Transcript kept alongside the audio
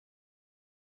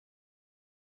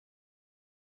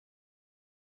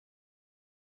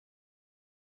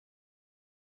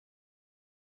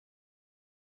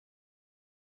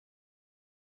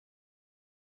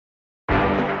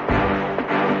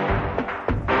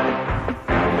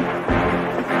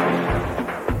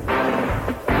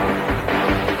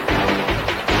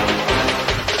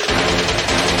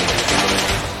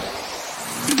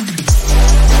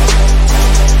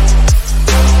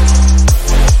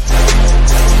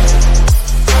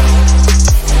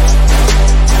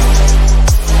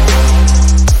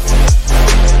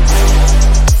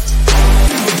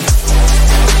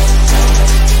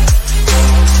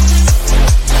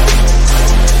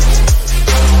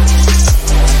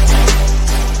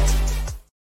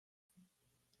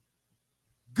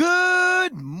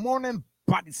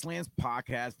BodySlams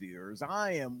podcast viewers.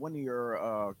 I am one of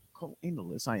your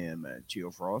co-analysts. I am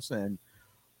Gio Frost, and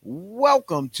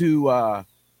welcome to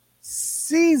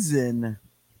season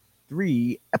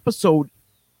 3, episode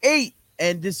 8.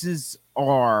 And this is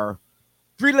our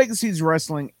Three Legacies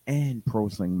Wrestling and Pro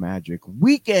Wrestling Magic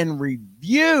weekend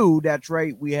review. That's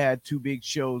right. We had two big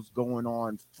shows going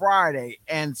on Friday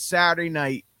and Saturday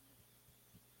night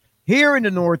here in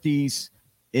the Northeast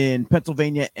in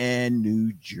Pennsylvania and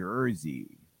New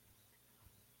Jersey.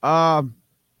 I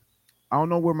don't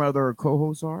know where my other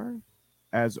co-hosts are.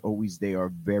 As always, they are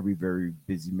very, very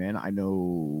busy, man. I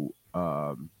know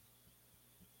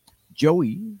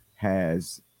Joey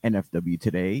has NFW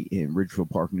today in Ridgefield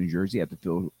Park, New Jersey, at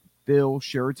the Phil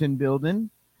Sheraton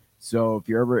building. So if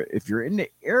you're in the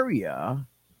area,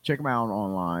 check them out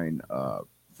online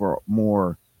for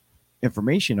more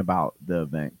information about the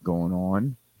event going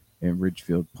on in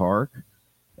Ridgefield Park.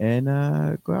 And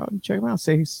go out and check them out.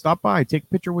 Stop by, take a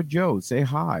picture with Joe, say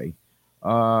hi.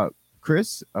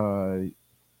 Chris, I'm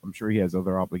sure he has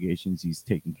other obligations he's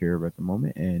taking care of at the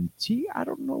moment. And T, I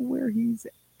don't know where he's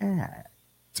at.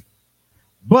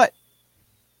 But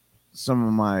some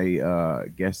of my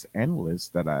guest analysts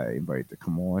that I invite to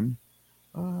come on,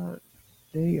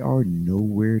 they are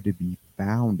nowhere to be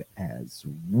found as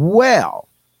well.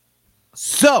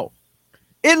 So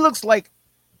it looks like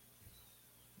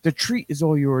the treat is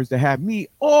all yours to have me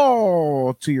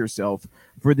all to yourself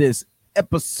for this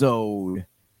episode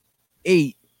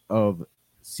 8 of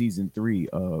season 3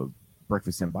 of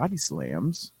Breakfast and Body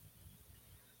Slams.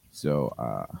 So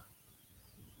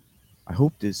I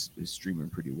hope this is streaming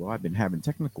pretty well. I've been having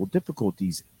technical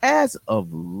difficulties as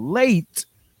of late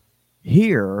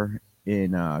here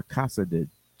in Casa de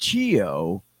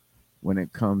Chio when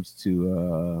it comes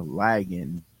to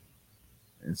lagging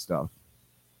and stuff.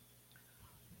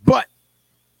 But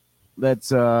let's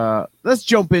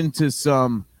jump into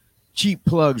some cheap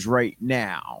plugs right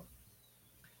now.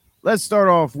 Let's start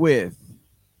off with,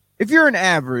 if you're an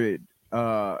avid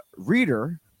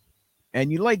reader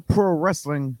and you like pro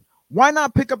wrestling, why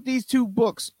not pick up these two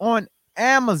books on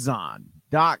Amazon.com?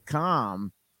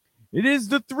 It is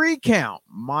The 3 Count,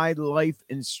 My Life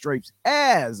in Stripes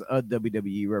as a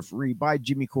WWE Referee by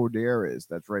Jimmy Corderas.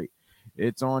 That's right.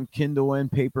 It's on Kindle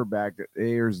and paperback.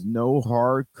 There's no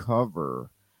hardcover.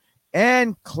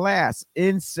 And Class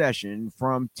in Session,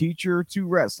 From Teacher to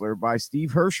Wrestler by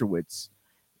Steve Hershowitz,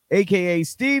 a.k.a.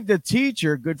 Steve the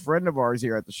Teacher, good friend of ours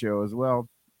here at the show as well.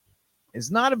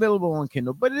 It's not available on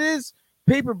Kindle, but it is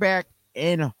paperback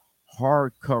and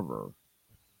hardcover.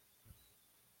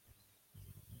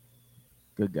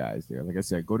 Good guys there. Like I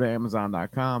said, go to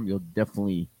Amazon.com. You'll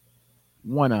definitely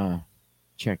want to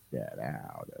check that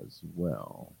out as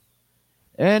well.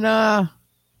 And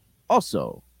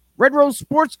also, Red Rose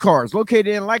Sports Cars, located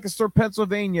in Lancaster,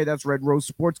 Pennsylvania. That's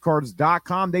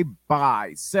redrosesportscars.com. They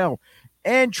buy, sell,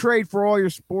 and trade for all your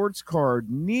sports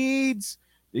card needs.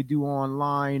 They do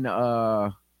online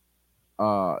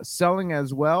selling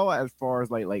as well, as far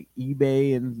as like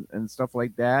eBay and stuff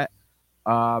like that.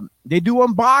 They do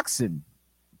unboxing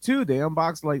too. They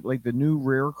unbox like the new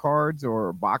rare cards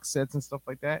or box sets and stuff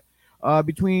like that.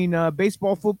 Between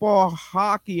baseball, football,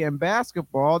 hockey, and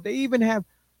basketball, they even have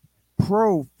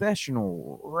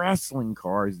professional wrestling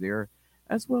cards there,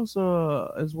 as well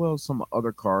as some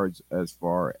other cards as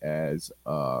far as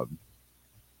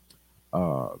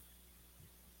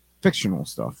fictional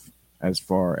stuff, as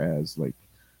far as like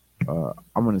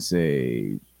I'm gonna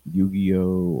say Yu-Gi-Oh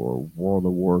or World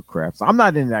of Warcraft. I'm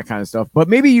not into that kind of stuff, but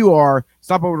maybe you are.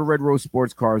 Stop over to Red Rose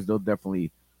Sports Cars; they'll definitely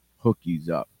hook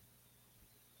you up.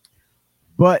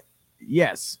 But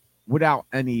yes, without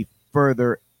any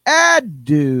further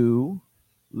ado,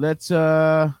 let's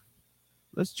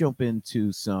jump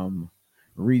into some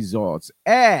results.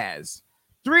 As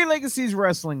Three Legacies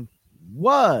Wrestling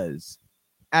was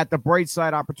at the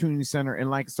Brightside Opportunity Center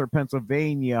in Lancaster,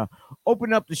 Pennsylvania.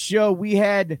 Open up the show, we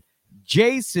had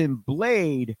Jason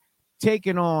Blade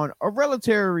taking on a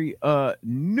relatively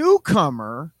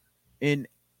newcomer in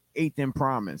 8th and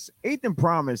Promise. 8th and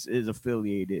Promise is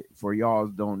affiliated, for y'all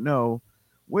don't know,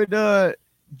 with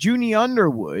Junie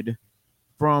Underwood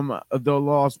from the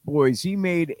Lost Boys. He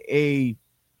made a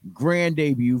grand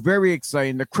debut. Very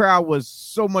exciting. The crowd was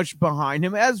so much behind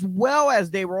him, as well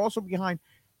as they were also behind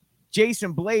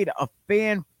Jason Blade, a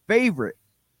fan favorite.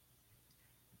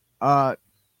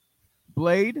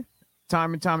 Blade,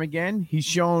 time and time again, he's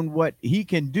shown what he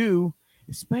can do,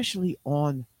 especially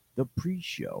on the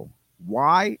pre-show.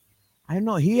 Why? I don't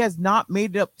know. He has not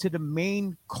made it up to the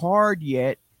main card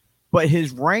yet, but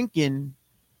his ranking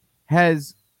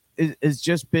has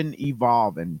just been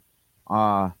evolving.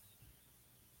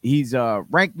 He's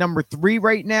ranked number 3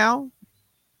 right now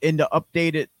in the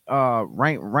updated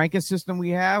ranking system we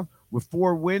have with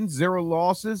 4 wins, 0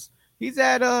 losses. He's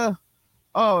at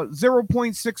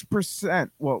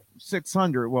 0.6%. Well,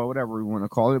 600, well, whatever we want to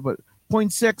call it, but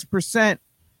 0.6%.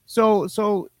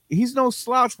 So he's no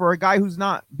slouch for a guy who's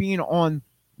not being on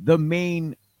the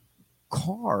main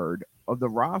card of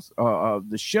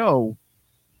the show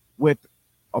with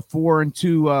a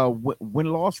 4-2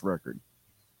 win-loss record.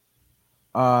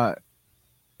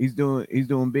 He's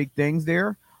doing big things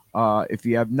there. If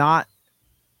you have not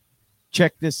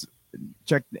checked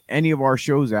any of our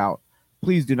shows out,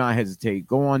 please do not hesitate.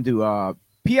 Go on to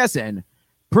PSN,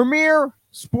 Premier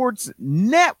Sports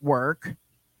Network.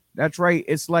 That's right.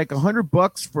 It's like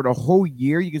 $100 for the whole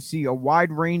year. You can see a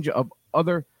wide range of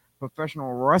other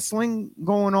professional wrestling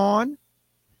going on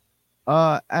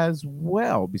as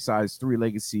well. Besides Three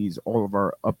Legacies, all of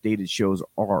our updated shows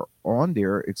are on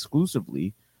there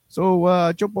exclusively.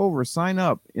 So jump over, sign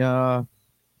up,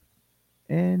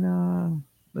 and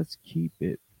let's keep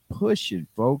it pushing,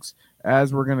 folks,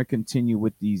 as we're going to continue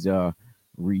with these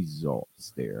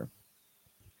results there.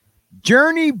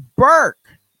 Journey Burke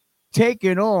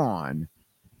taking on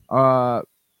last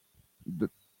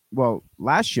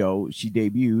show she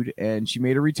debuted and she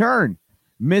made a return.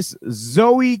 Miss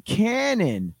Zoe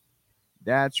Cannon.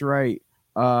 That's right.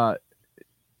 Last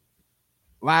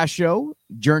show,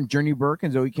 Journey Burke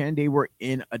and Zoe Cannon, they were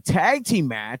in a tag team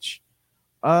match.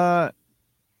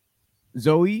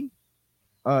 Zoe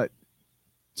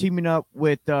teaming up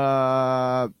with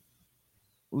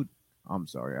I'm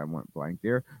sorry, I went blank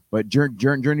there. But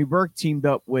Journey Burke teamed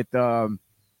up with Harleen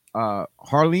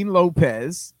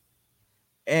Lopez,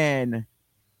 and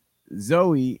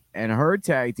Zoe and her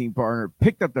tag team partner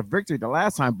picked up the victory the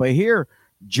last time. But here,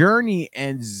 Journey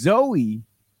and Zoe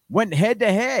went head to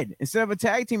head instead of a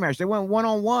tag team match. They went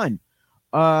 1-on-1.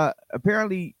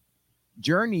 Apparently,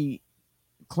 Journey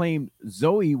claimed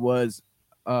Zoe was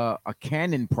a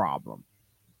Cannon problem,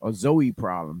 a Zoe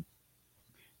problem,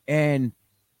 and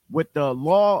with the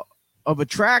law of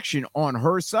attraction on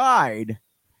her side,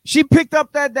 she picked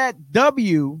up that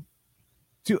W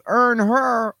to earn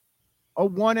her a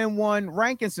 1-1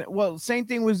 ranking. Well, same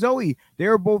thing with Zoe. They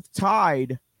were both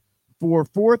tied for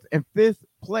 4th and 5th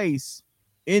place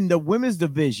in the women's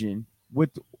division with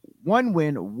 1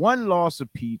 win, 1 loss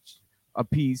apiece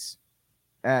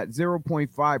at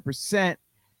 0.5%.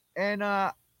 And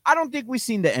I don't think we've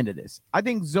seen the end of this. I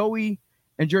think Zoe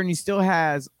and Journey still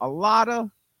has a lot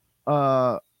of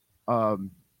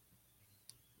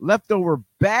leftover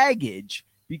baggage,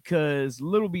 because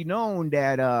little be known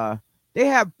that they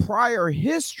have prior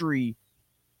history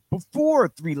before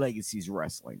Three Legacies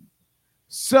Wrestling.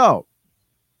 So,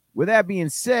 with that being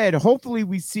said, hopefully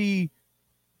we see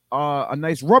a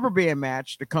nice rubber band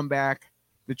match to come back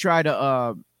to try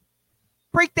to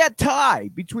break that tie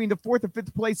between the 4th and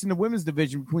 5th place in the women's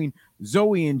division between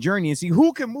Zoe and Journey, and see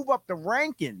who can move up the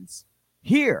rankings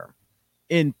here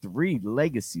in Three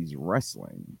Legacies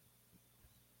Wrestling.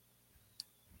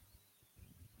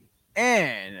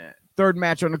 And third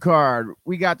match on the card,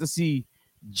 we got to see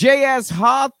J.S.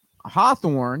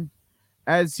 Hawthorne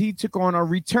as he took on a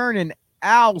returning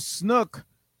Al Snook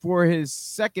for his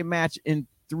second match in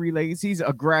Three Legacies,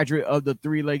 a graduate of the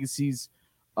Three Legacies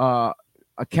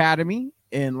Academy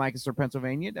in Lancaster,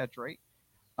 Pennsylvania. That's right.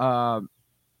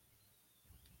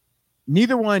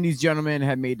 Neither one of these gentlemen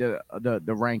had made the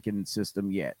ranking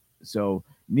system yet. So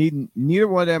neither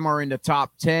one of them are in the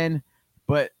top 10,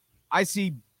 but I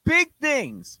see big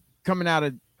things coming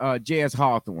out of J.S.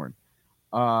 Hawthorne.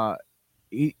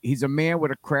 He's a man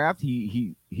with a craft.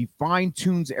 He fine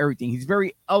tunes everything. He's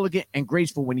very elegant and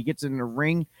graceful when he gets in the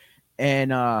ring,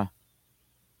 and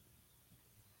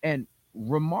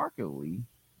remarkably,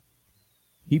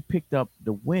 he picked up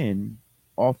the win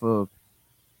off of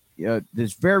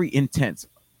this very intense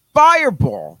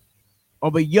fireball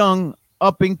of a young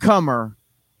up and comer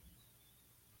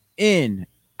in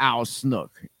Al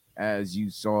Snook. As you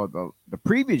saw the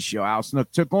previous show, Al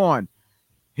Snook took on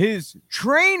his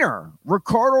trainer,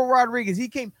 Ricardo Rodriguez. He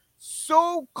came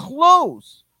so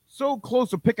close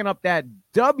to picking up that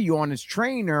W on his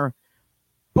trainer.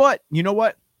 But you know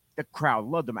what? The crowd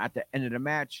loved him at the end of the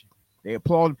match. They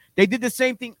applauded. They did the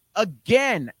same thing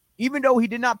again. Even though he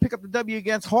did not pick up the W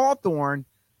against Hawthorne,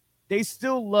 they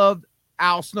still loved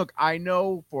Al Snook. I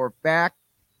know for a fact,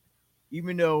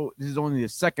 even though this is only the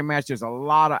second match, there's a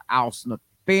lot of Al Snook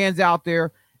fans out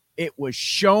there. It was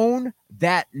shown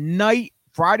that night,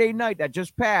 Friday night that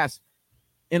just passed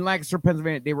in Lancaster,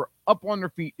 Pennsylvania. They were up on their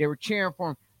feet. They were cheering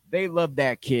for him. They love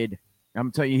that kid.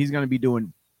 I'm telling you, he's going to be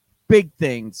doing big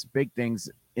things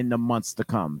in the months to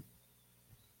come.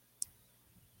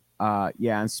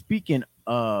 Yeah, and speaking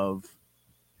of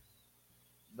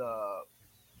the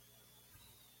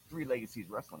Three Legacies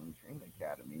Wrestling Training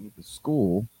Academy, the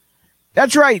school.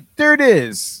 That's right, there it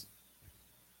is.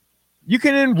 You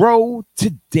can enroll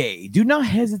today. Do not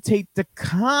hesitate to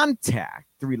contact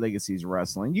Three Legacies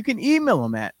Wrestling. You can email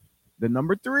them at the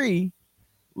number 3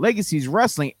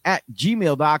 legaceswrestling at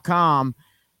gmail.com.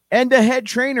 And the head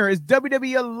trainer is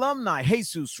WWE alumni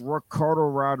Jesus Ricardo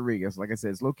Rodriguez. Like I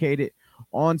said, it's located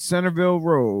on Centerville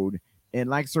Road in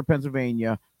Lancaster,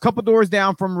 Pennsylvania. A couple doors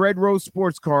down from Red Rose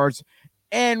Sports Cards,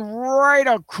 and right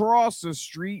across the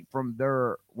street from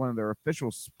one of their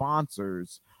official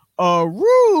sponsors,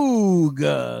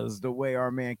 Arugas, the way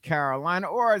our man Carolina,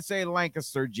 or I'd say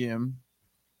Lancaster Jim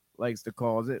likes to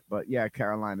call it. But yeah,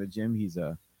 Carolina Jim, he's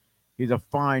a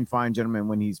fine gentleman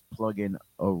when he's plugging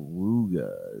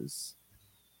Arugas.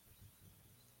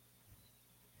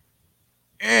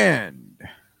 And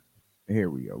here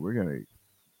we go. We're going to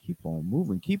keep on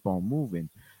moving.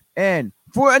 And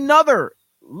for another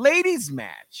ladies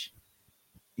match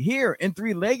here in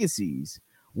Three Legacies,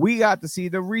 we got to see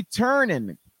the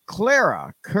returning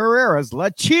Clara Carreras, La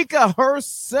Chica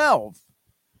herself,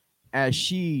 as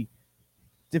she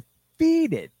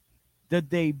defeated the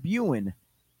debuting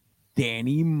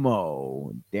Danny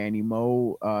Moe. Danny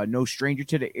Moe, no stranger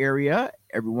to the area.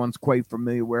 Everyone's quite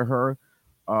familiar with her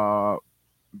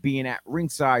being at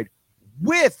ringside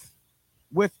with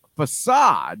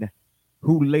Facade,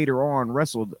 who later on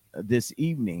wrestled this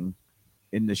evening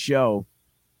in the show.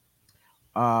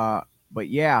 But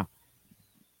yeah,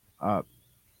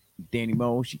 Danny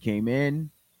Moe, she came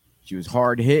in. She was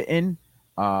hard hitting.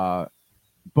 But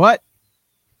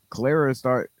Clara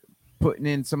started putting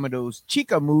in some of those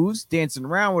chica moves, dancing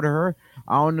around with her.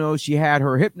 I don't know if she had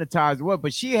her hypnotized or what,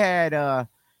 but she had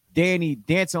Danny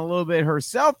dancing a little bit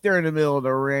herself there in the middle of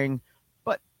the ring.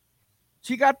 But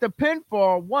she got the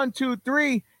pinfall. 1, 2,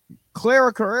 3.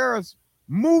 Clara Carreras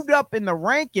moved up in the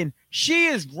ranking. She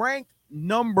is ranked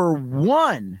number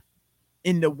 1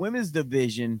 in the women's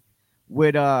division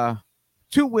with 2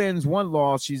 wins, 1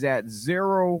 loss. She's at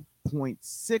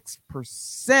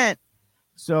 0.6%.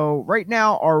 So right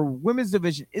now our women's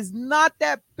division is not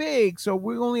that big. So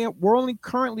we're only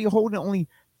currently holding only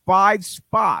 5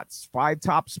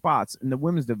 top spots in the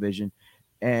women's division.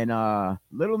 And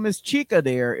little Miss Chica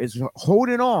there is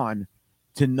holding on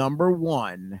to number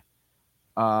 1.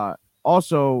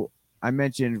 Also, I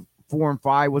mentioned 4 and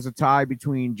 5 was a tie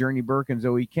between Journey Burke and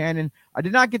Zoe Cannon. I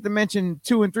did not get to mention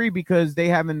 2 and 3 because they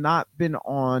haven't not been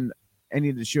on any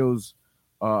of the shows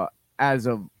as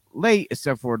of late,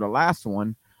 except for the last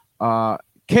one.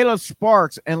 Kayla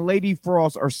Sparks and Lady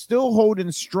Frost are still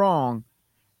holding strong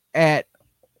at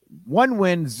 1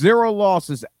 win, 0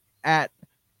 losses at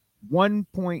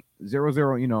 1.00,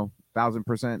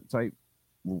 1,000% type,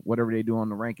 whatever they do on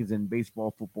the rankings in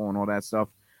baseball, football, and all that stuff.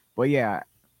 But yeah,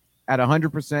 at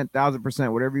 100%,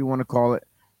 1,000%, whatever you want to call it,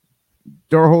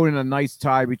 they're holding a nice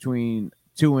tie between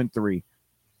 2 and 3.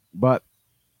 But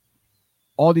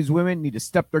all these women need to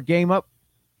step their game up,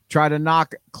 try to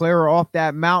knock Clara off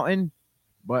that mountain.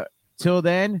 But till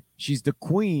then, she's the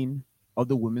queen of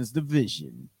the women's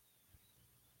division.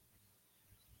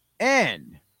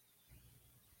 And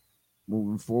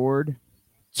moving forward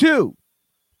to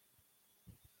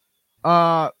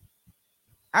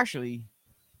actually,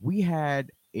 we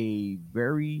had a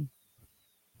very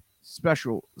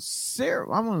special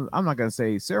I'm not gonna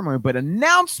say ceremony, but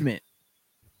announcement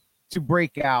to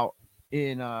break out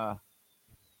in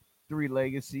Three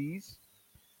Legacies.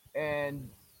 And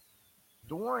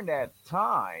during that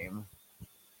time,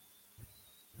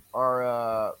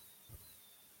 our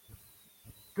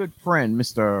good friend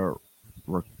Mr.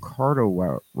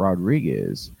 Ricardo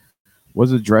Rodriguez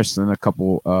was addressing a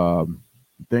couple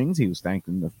things. He was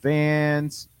thanking the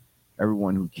fans,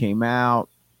 everyone who came out,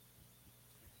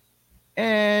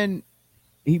 and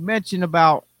he mentioned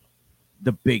about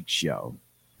the big show,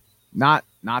 not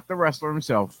the wrestler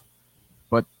himself,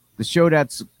 but the show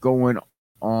that's going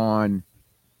on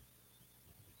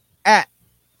at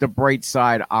the Bright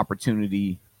Side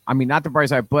Opportunity. I mean, not the Bright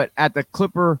Side, but at the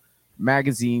Clipper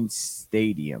Magazine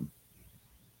Stadium.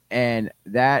 And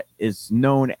that is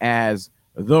known as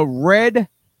the Red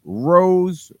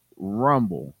Rose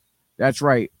Rumble. That's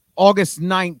right. August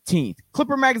 19th,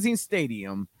 Clipper Magazine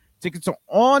Stadium. Tickets are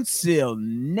on sale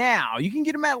now. You can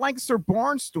get them at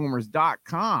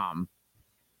LancasterBarnstormers.com.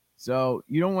 So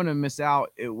you don't want to miss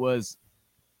out. It was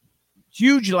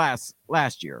huge last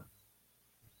year.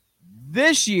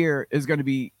 This year is going to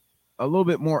be a little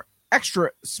bit more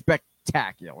extra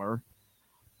spectacular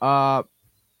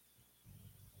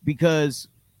because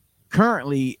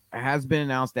currently it has been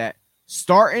announced that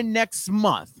starting next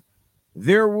month,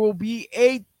 there will be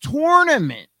a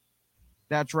tournament.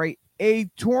 That's right, a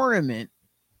tournament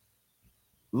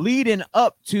leading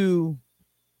up to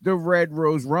the Red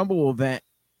Rose Rumble event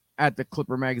at the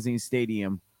Clipper Magazine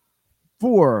Stadium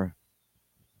for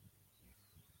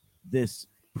this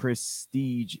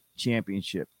prestige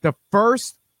championship. The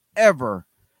first ever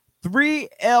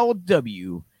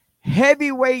 3LW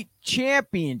heavyweight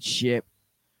championship.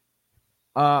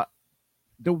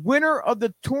 The winner of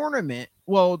the tournament,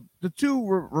 well, the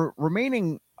two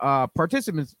remaining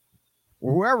participants,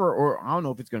 or whoever, or I don't know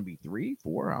if it's going to be 3,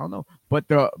 4, I don't know, but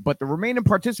the remaining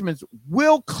participants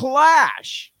will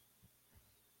clash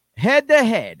head to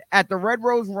head at the Red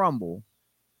Rose Rumble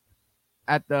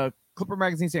at the Clipper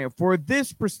Magazine Stadium for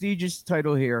this prestigious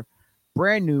title here,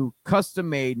 brand new, custom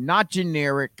made, not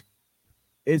generic.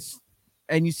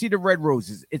 And you see the red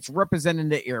roses. It's representing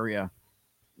the area,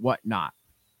 whatnot.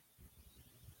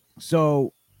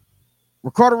 So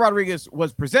Ricardo Rodriguez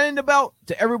was presenting the belt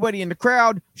to everybody in the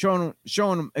crowd, showing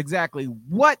them exactly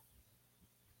what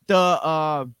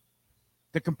the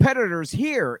competitors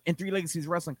here in Three Legacies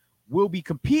Wrestling will be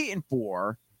competing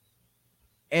for.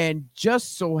 And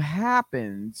just so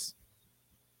happens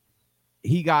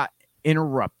he got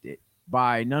interrupted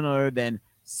by none other than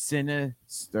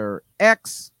Sinister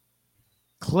X,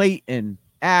 Clayton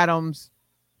Adams,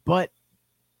 but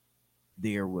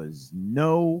there was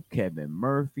no Kevin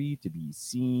Murphy to be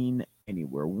seen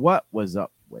anywhere. What was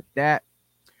up with that?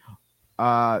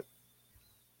 Chat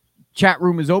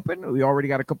room is open. We already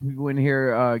got a couple people in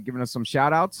here giving us some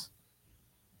shout outs.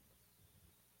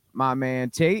 My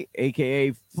man Tate,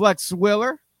 aka Flex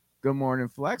Willer. Good morning,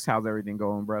 Flex. How's everything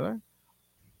going, brother?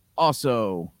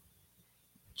 Also,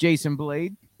 Jason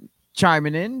Blade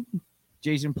chiming in.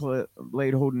 Jason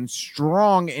Blade holding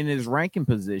strong in his ranking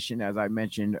position, as I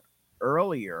mentioned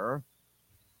earlier.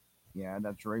 Yeah,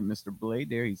 that's right, Mr. Blade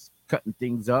there. He's cutting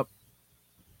things up.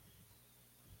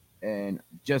 And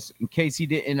just in case he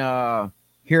didn't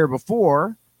hear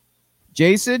before,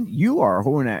 Jason, you are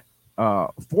holding at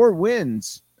 4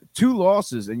 wins, 2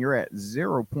 losses, and you're at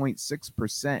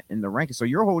 0.6% in the ranking. So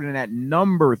you're holding at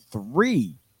number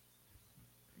 3,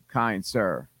 kind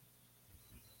sir.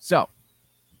 So,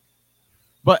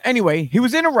 but anyway, he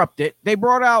was interrupted. They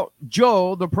brought out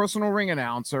Joe, the personal ring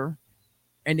announcer,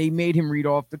 and they made him read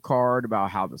off the card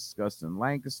about how disgusting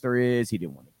Lancaster is. He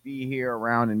didn't want to be here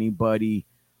around anybody,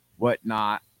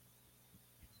 whatnot.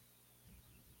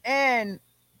 And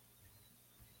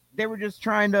they were just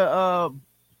trying to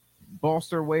boss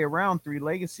their way around Three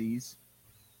Legacies.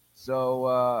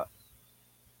 So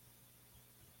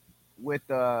with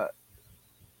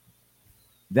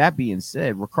that being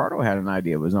said, Ricardo had an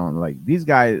idea of his own. Like, these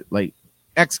guys, like,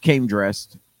 X came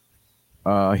dressed.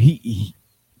 He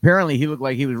apparently he looked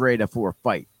like he was ready for a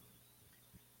fight.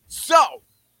 So,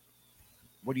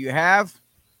 what do you have?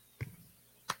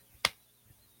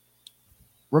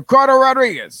 Ricardo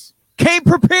Rodriguez came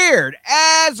prepared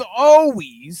as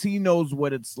always. He knows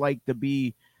what it's like to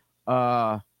be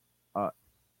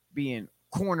being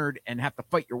cornered and have to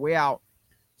fight your way out.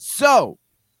 So,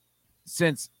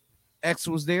 since X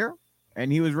was there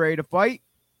and he was ready to fight,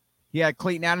 he had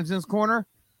Clayton Adams in his corner.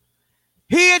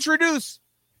 He introduced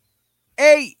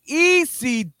a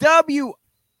ECW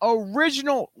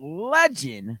original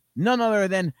legend, none other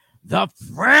than the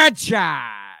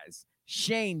franchise,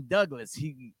 Shane Douglas.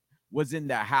 He was in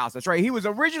the house. That's right. He was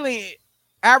originally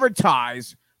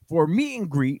advertised for meet and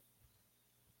greet,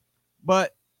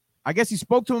 but I guess he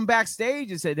spoke to him backstage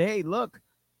and said, "Hey, look,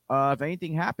 if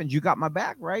anything happens, you got my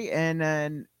back, right?"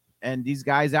 And these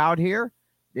guys out here,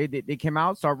 they came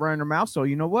out, start running their mouth. So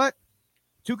you know what?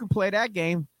 2 can play that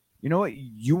game. You know what?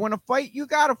 You want to fight? You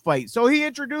got to fight. So he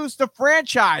introduced the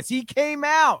franchise. He came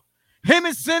out. Him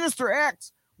and Sinister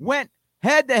X went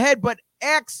head to head, but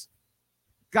X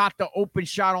got the open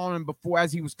shot on him before,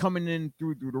 as he was coming in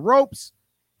through the ropes.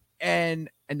 And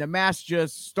the match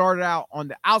just started out on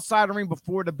the outside of the ring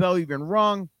before the bell even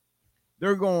rung.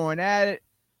 They're going at it.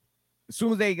 As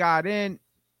soon as they got in,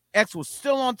 X was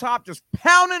still on top, just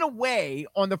pounding away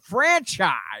on the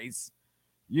franchise.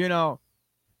 You know,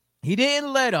 he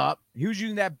didn't let up. He was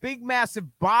using that big,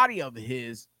 massive body of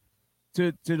his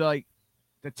to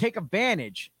take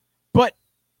advantage. But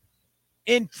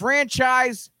in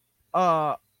franchise,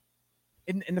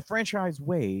 in the franchise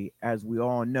way, as we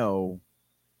all know,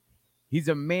 he's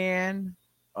a man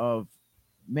of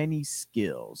many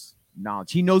skills,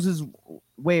 knowledge. He knows his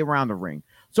way around the ring.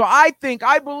 So I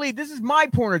believe, this is my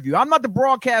point of view. I'm not the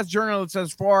broadcast journalist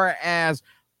as far as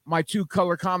my 2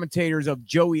 color commentators of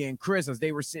Joey and Chris, as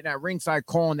they were sitting at ringside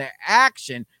calling the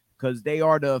action, because they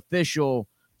are the official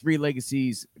Three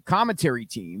Legacies commentary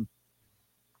team,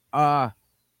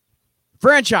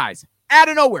 Franchise out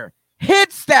of nowhere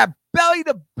hits that belly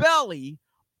to belly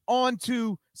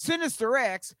onto Sinister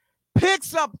X,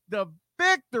 picks up the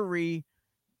victory.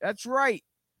 That's right.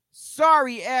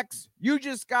 Sorry, X, you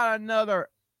just got another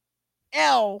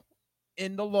L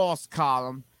in the loss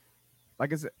column.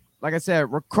 Like I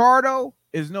said, Ricardo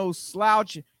is no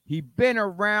slouch. He been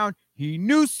around. He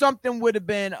knew something would have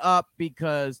been up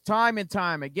because time and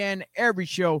time again, every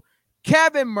show,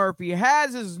 Kevin Murphy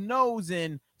has his nose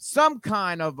in some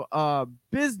kind of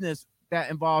business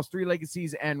that involves Three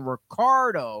Legacies and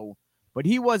Ricardo, but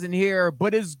he wasn't here,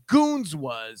 but his goons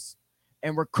was.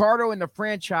 And Ricardo and the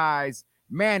franchise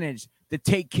managed to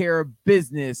take care of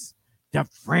business the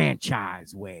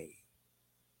franchise way.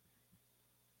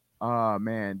 Oh,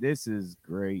 man, this is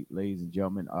great, ladies and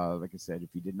gentlemen. Like I said, if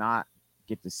you did not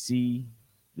get to see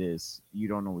this, you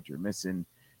don't know what you're missing.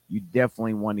 You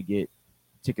definitely want to get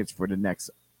tickets for the next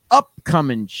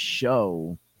upcoming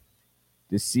show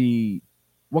to see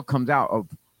what comes out of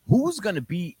who's going to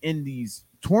be in these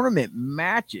tournament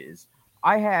matches.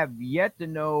 I have yet to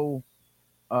know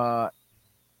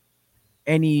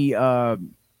any. I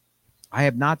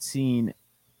have not seen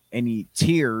any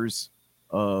tiers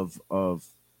of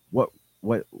what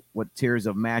tiers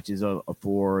of matches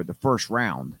for the first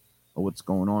round of what's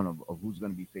going on of who's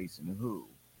going to be facing who.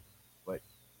 But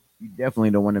you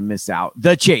definitely don't want to miss out.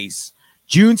 The Chase,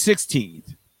 June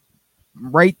 16th,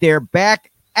 right there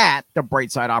back at the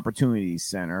Brightside Opportunities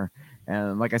Center.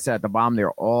 And like I said, at the bottom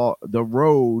there, all the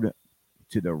road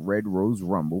to the Red Rose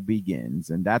Rumble begins.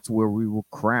 And that's where we will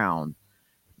crown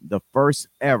the first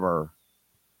ever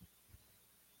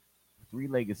Three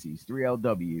Legacies,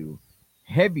 3LW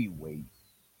heavyweight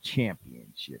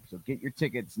championship. So get your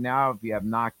tickets now if you have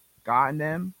not gotten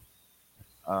them.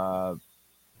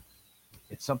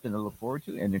 It's something to look forward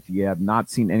to. And if you have not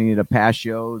seen any of the past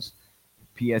shows,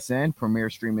 PSN, Premier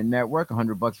Streaming Network,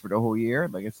 $100 for the whole year.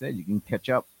 Like I said, you can catch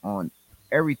up on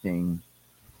everything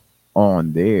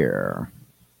on there.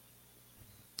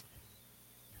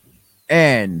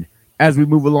 And as we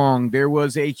move along, there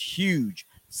was a huge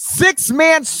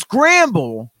 6-man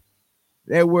scramble.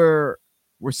 There were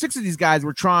six of these guys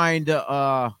were trying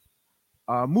to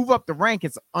move up the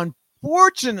rankings.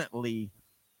 Unfortunately,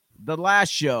 the last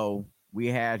show we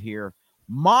had here,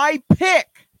 my pick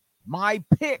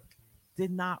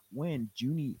did not win.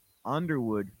 Junie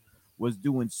Underwood was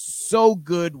doing so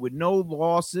good with no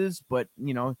losses, but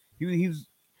you know,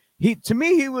 he to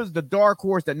me, he was the dark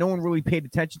horse that no one really paid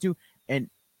attention to, and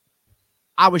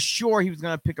I was sure he was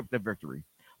going to pick up the victory.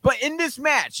 But in this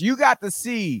match, you got to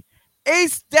see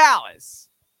Ace Dallas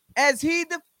as he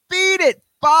defeated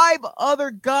 5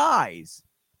 other guys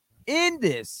in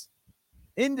this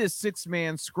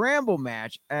 6-man scramble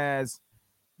match, as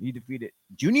he defeated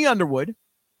Junie Underwood,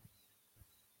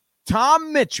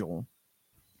 Tom Mitchell,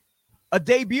 a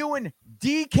debut in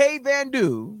DK Van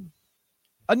Du,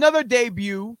 another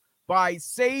debut by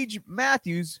Sage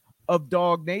Matthews of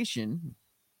Dog Nation,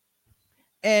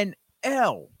 and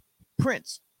L.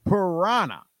 Prince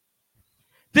Piranha.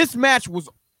 This match was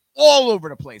all over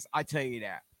the place, I tell you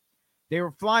that. They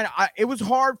were flying. It was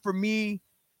hard for me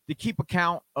to keep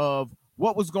account of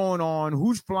what was going on,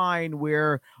 who's flying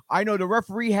where. I know the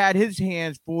referee had his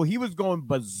hands full. He was going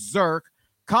berserk.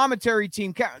 Commentary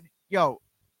team,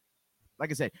 like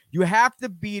I said, you have to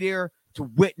be there to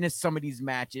witness some of these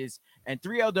matches. And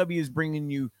 3LW is bringing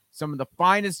you some of the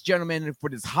finest gentlemen for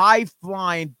this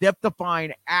high-flying,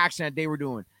 death-defying action that they were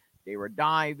doing. They were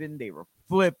diving. They were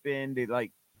flipping.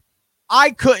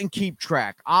 I couldn't keep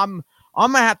track. I'm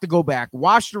going to have to go back,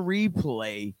 watch the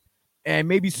replay, and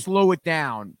maybe slow it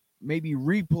down. Maybe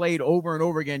replay it over and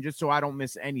over again just so I don't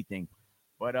miss anything.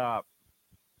 But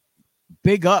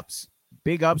big ups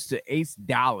to Ace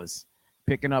Dallas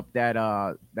picking up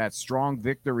that strong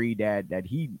victory that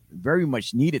he very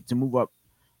much needed to move up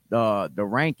the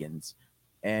rankings.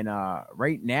 And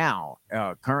right now,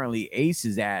 currently Ace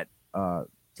is at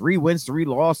 3 wins, 3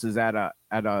 losses at a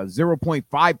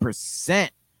 0.5%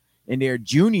 in there.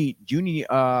 Junie,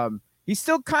 he's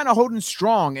still kind of holding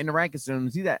strong in the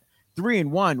rankings. He's at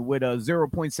 3-1 with a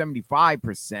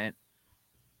 0.75%.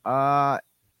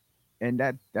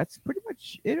 And that's pretty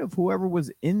much it of whoever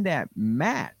was in that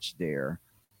match there.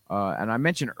 And I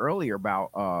mentioned earlier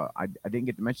about I didn't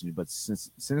get to mention it, but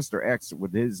since Sinister X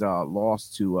with his loss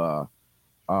to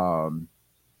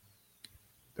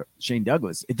Shane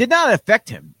Douglas, it did not affect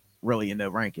him really in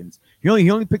the rankings. He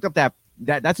only picked up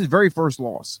that's his very first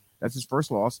loss. That's his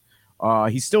first loss.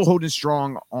 He's still holding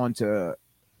strong onto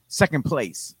second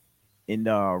place in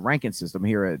the ranking system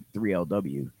here at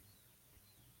 3LW.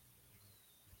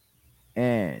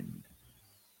 And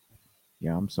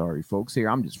yeah, I'm sorry, folks. Here,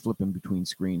 I'm just flipping between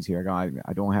screens here. I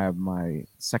don't have my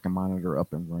second monitor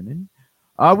up and running.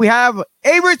 We have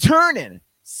a returning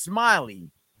Smiley.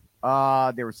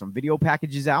 There were some video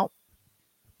packages out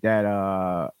that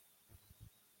I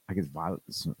guess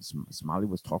Smiley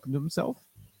was talking to himself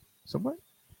somewhere.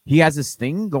 He has this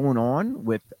thing going on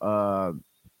with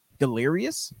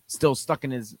Delirious still stuck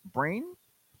in his brain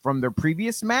from their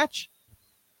previous match.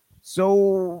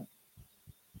 So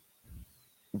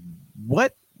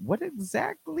what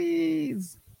exactly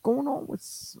is going on with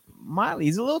Smiley?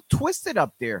 He's a little twisted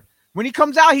up there. When he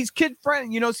comes out, he's kid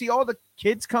friendly. See all the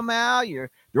kids come out.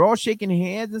 They're all shaking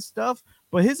hands and stuff.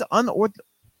 But his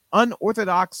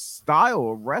unorthodox style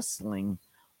of wrestling,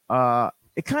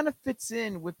 it kind of fits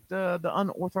in with the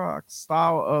unorthodox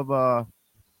style of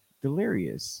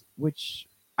Delirious, which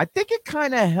I think it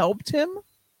kind of helped him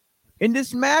in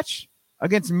this match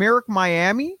against Merrick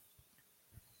Miami.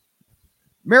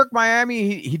 Merrick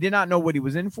Miami, he did not know what he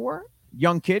was in for.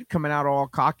 Young kid coming out all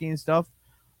cocky and stuff.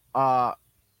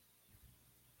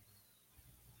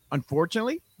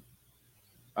 Unfortunately,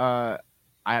 I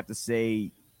have to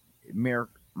say Merrick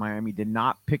Miami did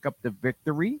not pick up the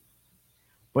victory.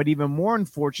 But even more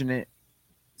unfortunate,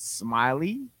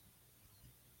 Smiley,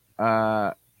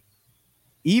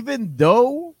 even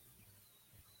though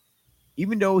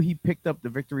he picked up the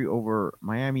victory over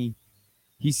Miami,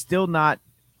 he's still not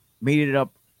made it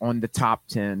up on the top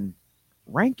 10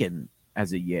 ranking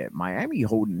as of yet. Miami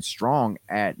holding strong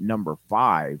at number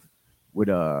 5 with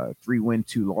a 3-win,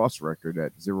 2-loss record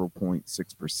at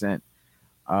 0.6%.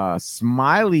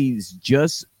 Smiley's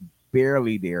just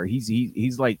barely there.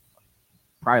 He's like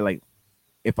probably like,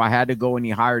 if I had to go any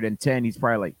higher than 10, he's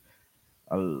probably like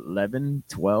 11,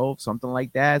 12, something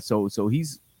like that. So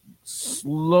he's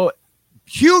slow.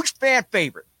 Huge fan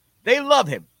favorite. They love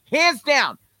him. Hands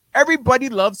down. Everybody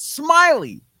loves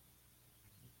Smiley.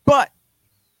 But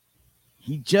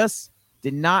he just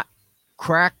did not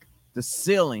crack the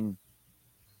ceiling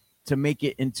to make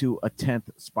it into a 10th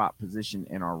spot position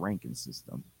in our ranking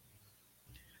system.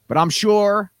 But I'm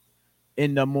sure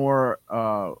in the more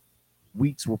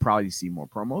weeks, we'll probably see more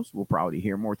promos. We'll probably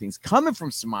hear more things coming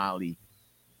from Smiley,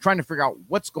 trying to figure out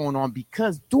what's going on,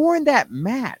 because during that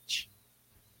match,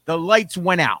 the lights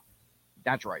went out.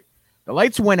 That's right. The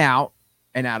lights went out,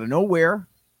 and out of nowhere,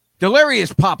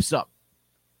 Delirious pops up.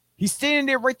 He's standing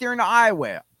there right there in the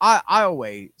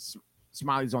aisleway.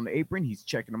 Smiley's on the apron. He's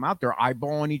checking them out. They're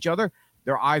eyeballing each other.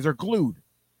 Their eyes are glued.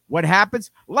 What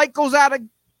happens? Light goes out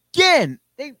again.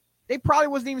 They probably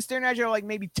wasn't even staring at each other like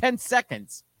maybe 10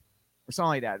 seconds or something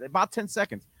like that. About 10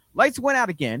 seconds. Lights went out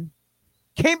again.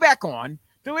 Came back on.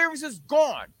 Delirious is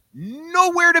gone.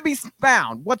 Nowhere to be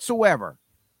found whatsoever.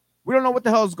 We don't know what the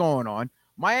hell's going on.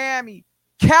 Miami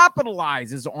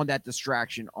capitalizes on that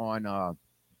distraction on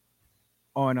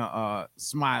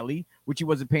Smiley, which he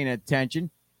wasn't paying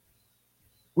attention.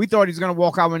 We thought he was going to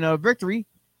walk out with a victory.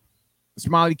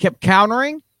 Smiley kept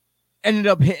countering, ended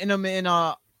up hitting him in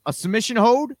a submission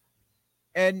hold,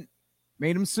 and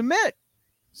made him submit.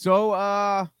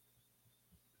 So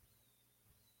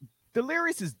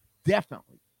Delirious is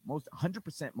definitely most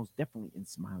 100% most definitely in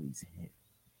Smiley's head.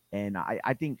 And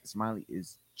I think Smiley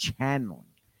is channeling.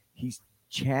 He's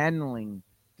channeling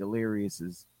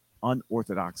Delirious's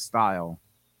unorthodox style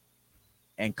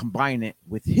and combining it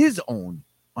with his own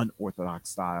unorthodox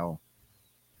style.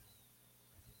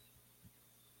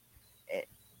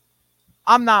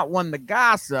 I'm not one to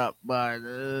gossip, but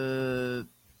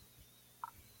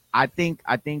I think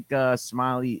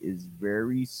Smiley is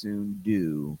very soon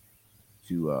due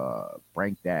to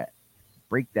break that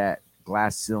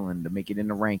glass ceiling to make it in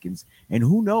the rankings. And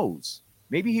who knows?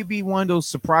 Maybe he'd be one of those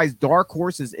surprise dark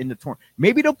horses in the tournament.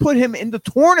 Maybe they'll put him in the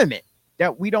tournament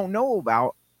that we don't know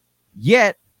about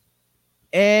yet.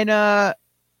 And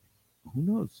who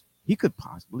knows? He could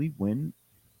possibly win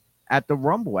at the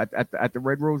Rumble, at the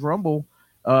Red Rose Rumble,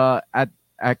 at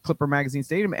Clipper Magazine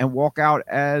Stadium, and walk out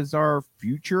as our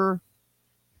future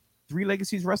Three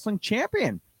Legacies Wrestling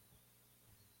champion.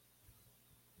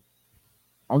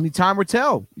 Only time will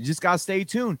tell. You just got to stay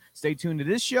tuned. Stay tuned to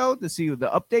this show to see the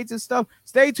updates and stuff.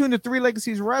 Stay tuned to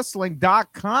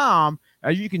threelegasieswrestling.com.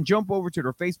 You can jump over to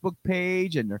their Facebook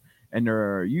page and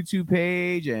their YouTube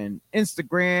page and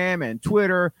Instagram and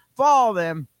Twitter. Follow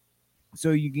them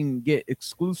so you can get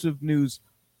exclusive news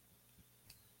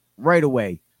right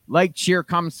away. Like, share,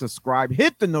 comment, subscribe.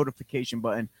 Hit the notification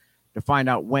button to find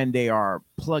out when they are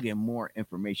plugging more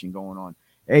information going on.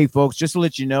 Hey, folks, just to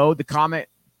let you know, the comment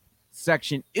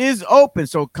section is open,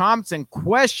 so comments and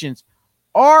questions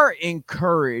are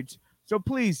encouraged. So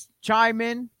please chime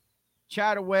in,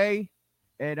 chat away,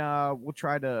 and we'll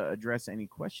try to address any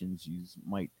questions you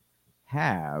might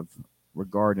have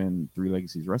regarding Three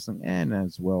Legacies Wrestling, and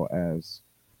as well as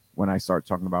when I start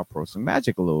talking about Pro Wrestling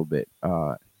Magic a little bit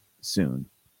soon.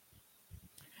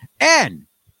 And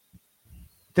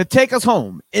to take us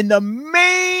home in the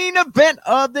main event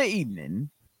of the evening,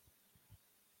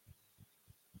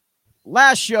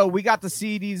 last show we got to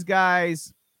see these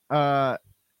guys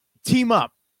team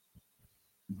up.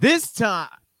 This time,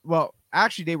 well,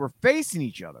 actually, they were facing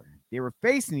each other. They were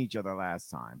facing each other last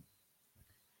time.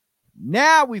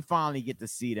 Now we finally get to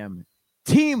see them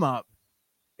team up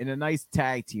in a nice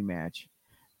tag team match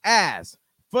as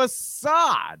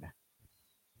Facade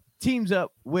teams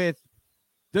up with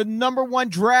the number 1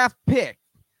 draft pick,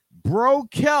 Bro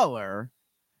Keller,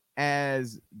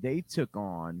 as they took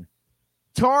on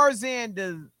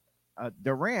Tarzan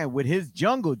Duran with his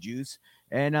Jungle Juice,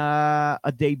 and a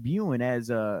debuting as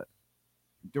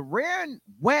Duran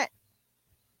went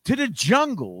to the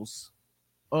jungles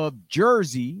of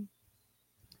Jersey,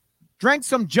 drank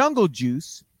some Jungle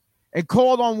Juice, and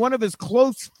called on one of his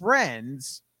close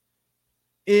friends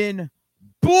in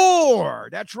Boar.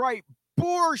 That's right.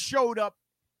 Boar showed up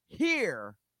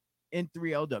here in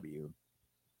 3LW.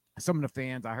 Some of the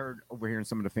fans, I heard overhearing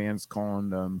some of the fans calling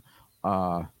them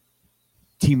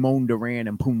Timon, Duran,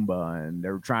 and Pumbaa, and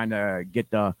they're trying to get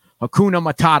the Hakuna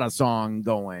Matata song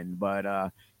going.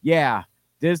 But yeah,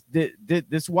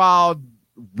 this wild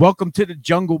welcome to the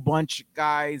jungle bunch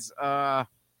guys. They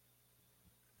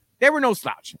were no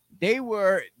slouch.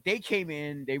 They came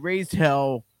in, they raised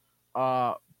hell.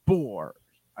 Boar.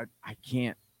 I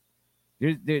can't.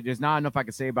 There's not enough I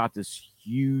can say about this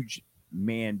huge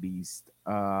man beast.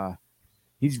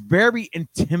 He's very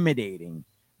intimidating,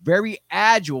 very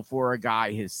agile for a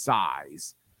guy his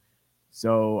size.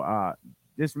 So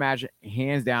this match,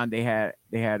 hands down, they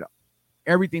had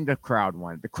everything the crowd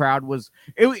wanted. The crowd was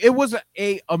it was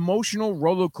a emotional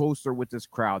roller coaster with this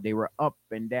crowd. They were up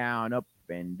and down,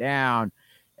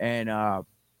 and the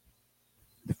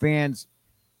fans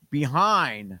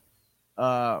behind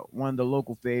one of the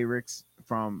local favorites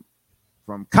from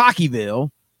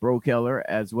Cockyville, Bro Keller,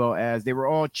 as well as they were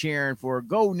all cheering for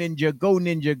Go Ninja,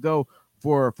 Go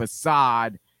for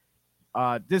Facade.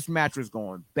 This match was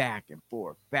going back and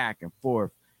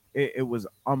forth. It was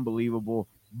unbelievable.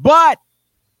 But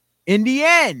in the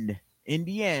end,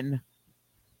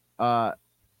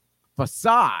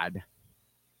 Facade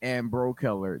and Bro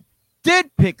Keller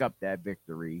did pick up that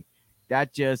victory.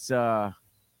 That just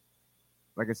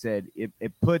like I said,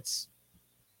 it puts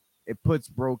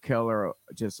Bro Keller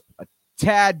just a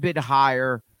tad bit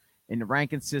higher in the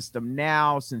ranking system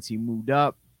now since he moved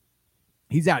up.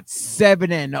 He's at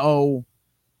 7-0,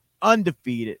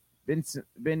 undefeated.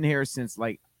 Been here since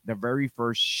like the very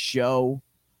first show.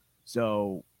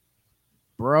 So,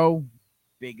 bro,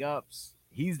 big ups.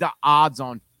 He's the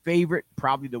odds-on favorite,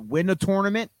 probably to win the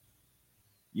tournament.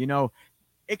 You know,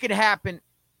 it could happen.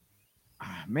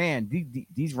 Man,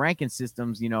 these ranking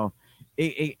systems, you know,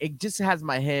 it just has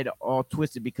my head all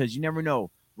twisted because you never know.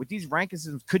 With these ranking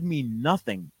systems could mean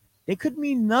nothing. They could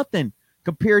mean nothing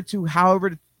compared to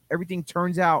however everything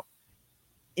turns out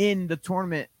in the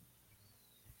tournament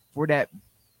for that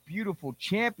beautiful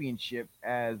championship,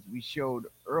 as we showed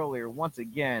earlier. Once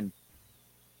again,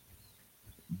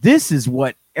 this is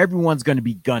what everyone's going to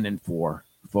be gunning for,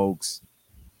 folks.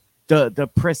 The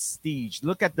prestige.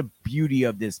 Look at the beauty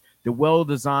of this, the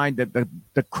well-designed,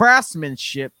 the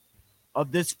craftsmanship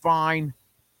of this fine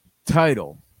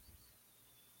title.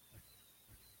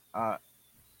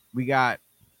 We got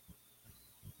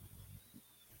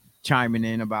chiming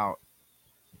in about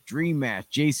dream match,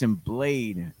 Jason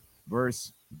Blade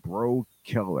versus Bro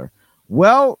Keller.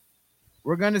 Well,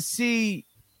 we're going to see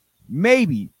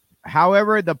maybe,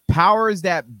 however, the powers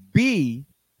that be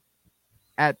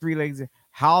at Three Legs,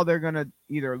 how they're going to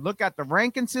either look at the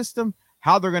ranking system,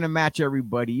 how they're going to match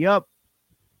everybody up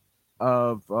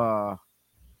of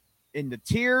in the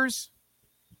tiers.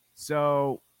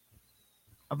 So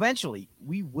eventually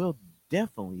we will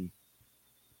definitely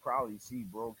probably see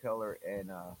Bro Keller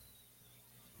and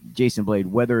Jason Blade,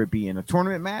 whether it be in a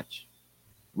tournament match,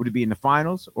 would it be in the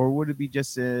finals, or would it be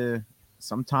just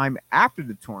sometime after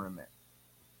the tournament?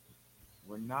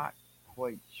 We're not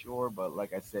quite sure, but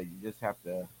like I said, you just have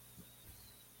to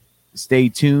stay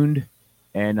tuned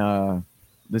and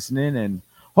listen in, and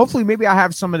hopefully maybe I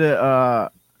have some of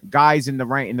the guys in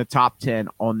the top 10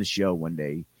 on the show one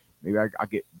day. Maybe I'll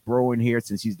get Bro in here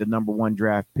since he's the number 1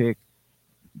 draft pick.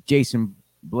 Jason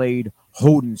Blade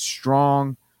holding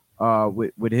strong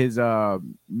with his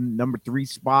number 3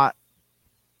 spot.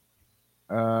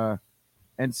 And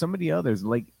some of the others,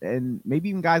 like, and maybe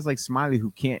even guys like Smiley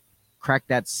who can't cracked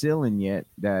that ceiling yet.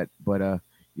 But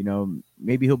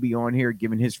maybe he'll be on here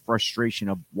giving his frustration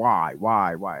of why.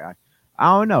 I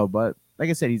don't know, but like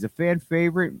I said, he's a fan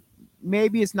favorite.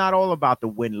 Maybe it's not all about the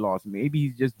win loss. Maybe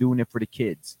he's just doing it for the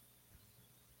kids.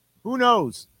 Who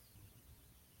knows?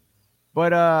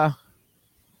 But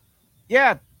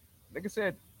yeah, like I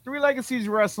said, Three Legacies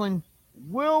Wrestling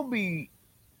will be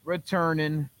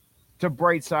returning to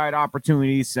Brightside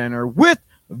Opportunity Center with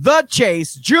The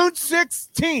Chase June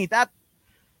 16th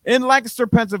in Lancaster,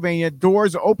 Pennsylvania.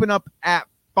 Doors open up at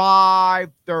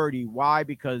 5:30. Why?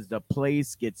 Because the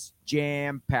place gets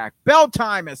jam-packed. Bell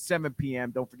time at 7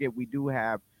 p.m. Don't forget, we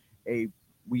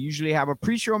usually have a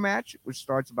pre-show match, which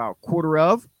starts about quarter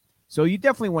of. So you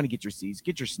definitely want to get your seats,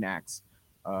 get your snacks.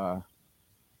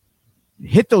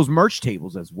 Hit those merch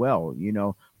tables as well,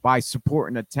 by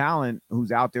supporting a talent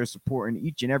who's out there supporting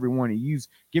each and every one of you,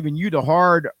 giving you the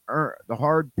hard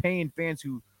paying fans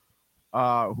who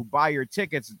buy your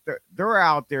tickets. They're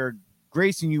out there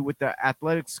gracing you with the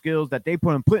athletic skills that they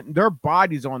putting their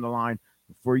bodies on the line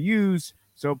for use.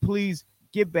 So please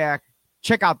give back,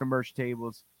 check out the merch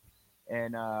tables,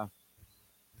 and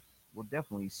we'll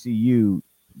definitely see you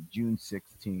June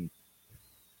 16th.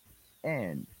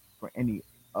 And for any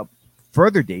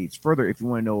further dates, if you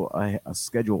want to know a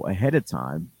schedule ahead of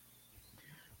time,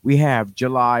 we have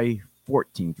July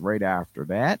 14th right after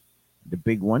that, the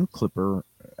big one, Clipper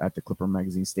at the Clipper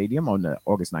Magazine Stadium on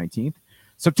August 19th,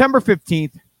 September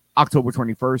 15th, October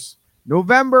 21st,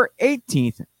 November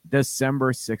 18th,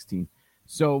 December 16th.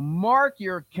 So mark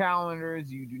your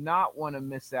calendars. You do not want to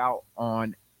miss out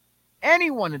on any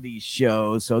one of these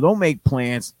shows. So don't make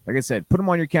plans. Like I said, put them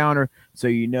on your calendar so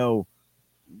you know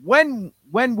when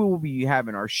we will be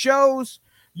having our shows.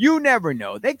 You never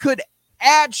know. They could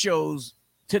add shows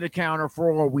to the calendar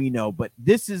for all we know, but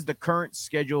this is the current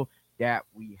schedule that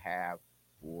we have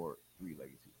for Three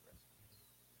Legacy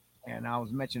Wrestling. And I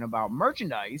was mentioning about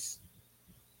merchandise.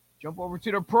 Jump over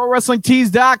to the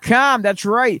ProWrestlingTees.com. That's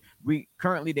right.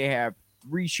 They have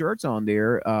 3 shirts on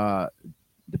there.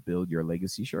 The Build Your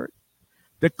Legacy shirt,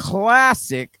 the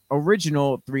classic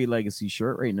original Three Legacy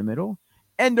shirt right in the middle,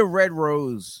 and the Red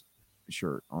Rose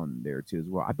shirt on there too as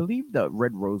well. I believe the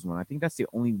Red Rose one, I think that's the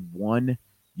only one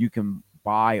you can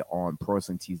buy on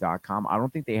ProWrestlingTees.com. I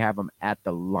don't think they have them at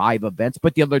the live events,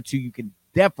 but the other 2 you can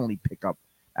definitely pick up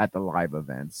at the live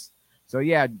events. So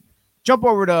yeah, jump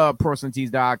over to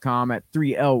ProWrestlingTees.com at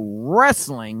 3L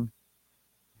Wrestling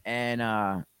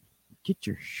and get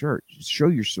your shirt. Just show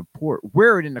your support.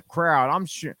 Wear it in the crowd.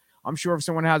 I'm sure if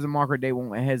someone has a marker, they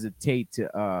won't hesitate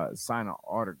to sign an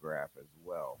autograph as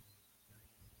well.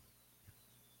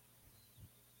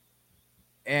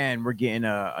 And we're getting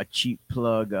a cheap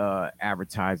plug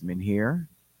advertisement here.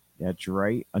 That's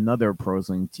right. Another Pro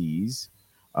Wrestling Tees.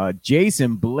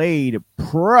 Jason Blade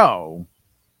Pro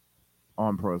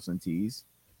on Pro Wrestling Tees.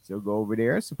 So go over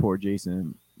there, support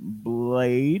Jason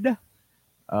Blade.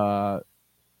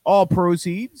 All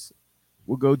proceeds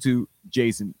will go to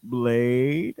Jason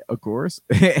Blade, of course.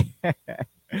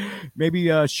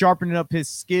 Maybe sharpening up his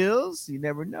skills. You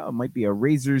never know. It might be a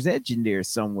razor's edge in there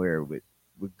somewhere with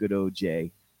good old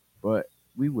Jay. But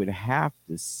we would have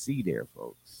to see there,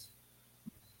 folks.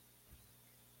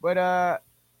 But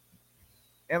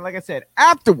and like I said,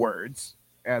 afterwards,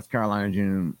 as Carolina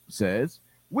June says,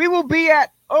 we will be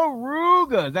at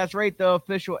Aruga. That's right, the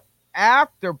official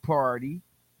after party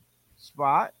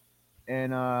spot.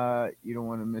 And you don't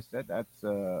want to miss that. That's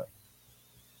a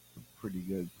pretty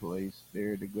good place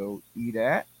there to go eat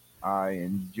at. I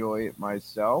enjoy it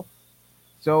myself.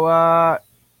 So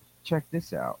check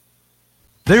this out.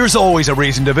 There's always a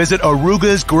reason to visit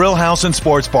Aruga's Grill House and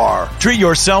Sports Bar. Treat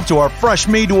yourself to our fresh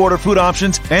made-to-order food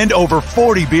options and over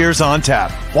 40 beers on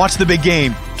tap. Watch the big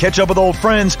game, catch up with old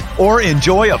friends, or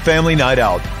enjoy a family night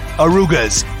out.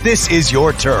 Aruga's, this is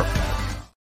your turf.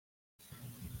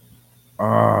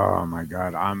 Oh, my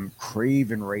God. I'm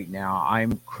craving right now.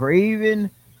 I'm craving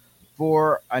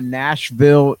for a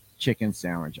Nashville chicken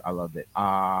sandwich. I loved it.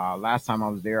 Last time I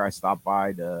was there, I stopped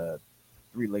by the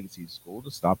Three Legacy School to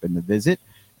stop in to visit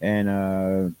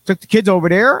and took the kids over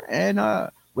there. And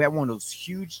we had one of those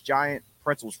huge, giant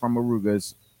pretzels from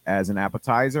Aruga's as an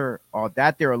appetizer.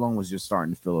 That there alone was just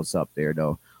starting to fill us up there,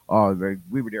 though.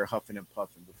 We were there huffing and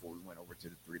puffing before we went over to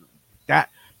the Three.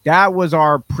 That was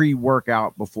our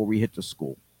pre-workout before we hit the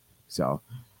school. So,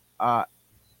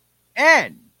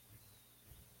 and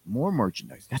more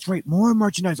merchandise. That's right, more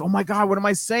merchandise. Oh my God, what am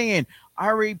I saying? I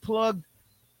already plugged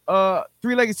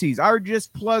Three Legacies. I already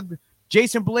just plugged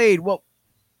Jason Blade. Well,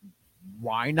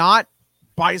 why not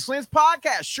BodySlams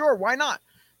podcast? Sure, why not?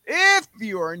 If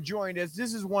you are enjoying this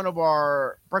is one of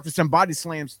our Breakfast and Body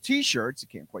Slams t-shirts. You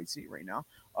can't quite see it right now.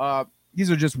 These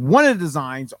are just one of the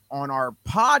designs on our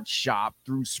pod shop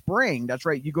through spring. That's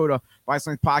right. You go to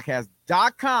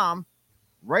BodySlamsPodcast.com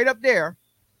right up there.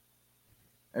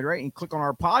 All right, and click on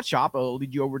our pod shop. It'll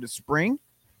lead you over to spring.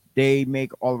 They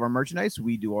make all of our merchandise.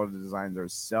 We do all of the designs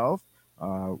ourselves.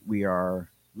 We are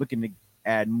looking to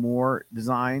add more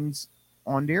designs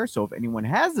on there. So if anyone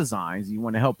has designs and you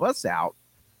want to help us out,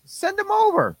 send them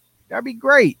over. That'd be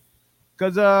great.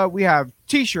 Because we have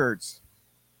t-shirts,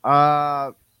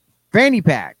 fanny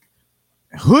pack,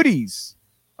 hoodies,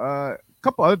 a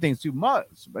couple other things too.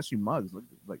 Mugs, especially mugs.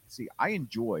 See, I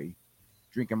enjoy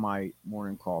drinking my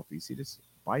morning coffee. See this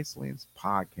BodySlams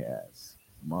podcast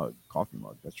mug, coffee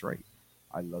mug. That's right.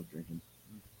 I love drinking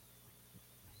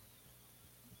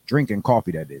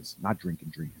coffee. That is not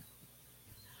drinking.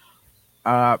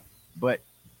 But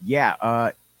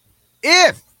yeah,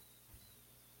 if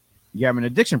you have an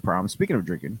addiction problem, speaking of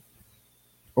drinking,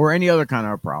 or any other kind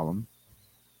of problem,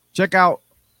 check out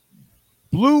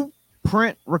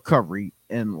Blueprint Recovery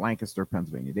in Lancaster,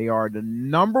 Pennsylvania. They are the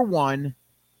number one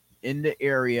in the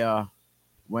area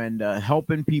when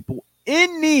helping people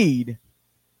in need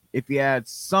if you had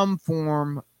some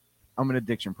form of an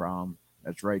addiction problem.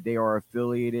 That's right. They are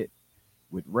affiliated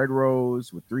with Red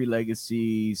Rose, with Three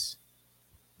Legacies.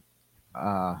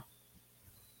 Our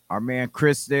man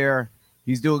Chris there,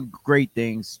 he's doing great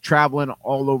things, traveling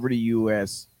all over the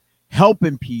U.S.,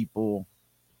 helping people,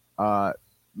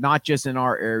 not just in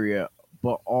our area,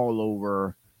 but all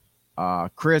over.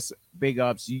 Chris, big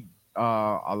ups.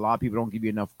 A lot of people don't give you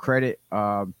enough credit.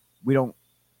 We don't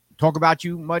talk about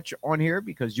you much on here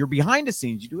because you're behind the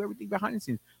scenes. You do everything behind the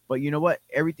scenes. But you know what?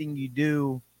 Everything you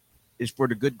do is for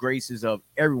the good graces of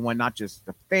everyone, not just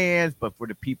the fans, but for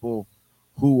the people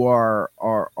who are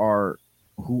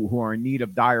in need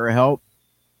of dire help.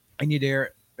 And you're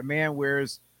there. The man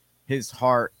wears his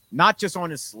heart not just on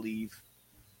his sleeve,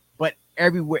 but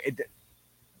everywhere.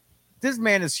 This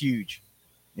man is huge.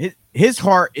 His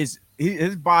heart is,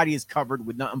 his body is covered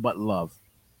with nothing but love.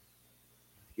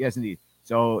 Yes, indeed.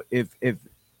 So if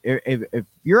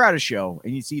you're at a show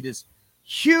and you see this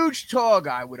huge tall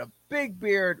guy with a big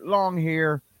beard, long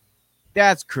hair,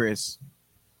 that's Chris.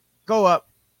 Go up,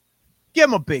 give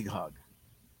him a big hug.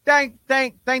 Thank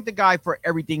the guy for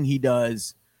everything he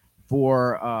does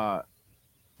for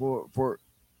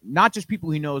not just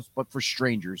people he knows, but for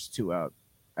strangers too,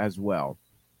 as well.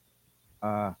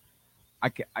 I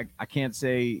can't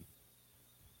say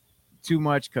too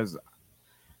much because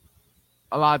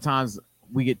a lot of times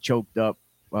we get choked up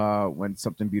when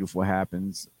something beautiful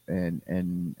happens,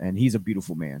 and he's a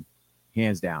beautiful man,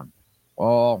 hands down.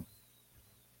 All,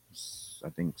 I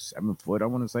think 7 foot, I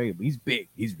want to say, but he's big.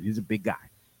 He's a big guy.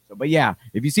 So, but yeah,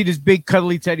 if you see this big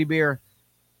cuddly teddy bear,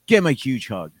 give him a huge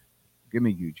hug. Give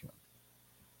me a huge hug.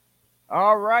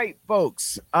 All right,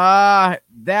 folks.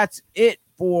 That's it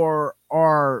for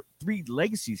our Three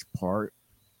Legacies part.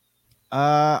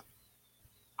 I'm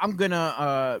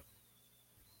gonna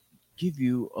give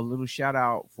you a little shout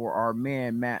out for our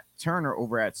man Matt Turner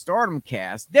over at Stardom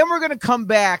Cast. Then we're gonna come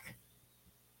back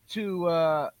to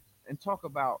and talk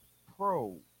about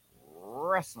Pro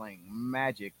Wrestling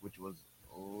Magic, which was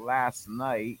last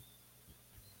night.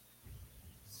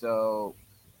 So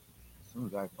as soon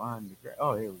as I find the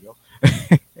here we go.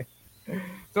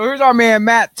 So here's our man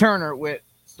Matt Turner with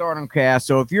Stardom Cast.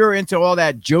 So if you're into all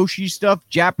that Joshi stuff,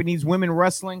 Japanese women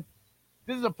wrestling,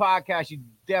 this is a podcast you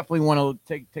definitely want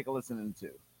to take a listen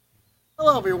into.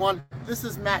 Hello everyone, this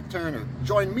is Matt Turner.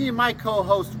 Join me and my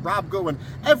co-host Rob Goodwin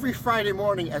every Friday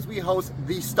morning as we host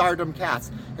the Stardom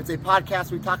Cast. It's a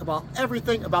podcast we talk about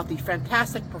everything about the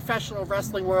fantastic professional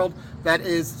wrestling world that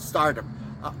is Stardom.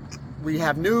 We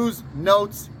have news,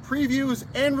 notes, previews,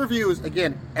 and reviews,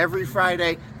 again, every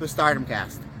Friday, the Stardom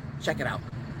Cast. Check it out.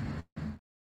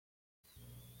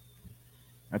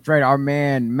 That's right, our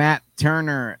man Matt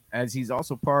Turner, as he's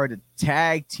also part of the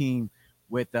tag team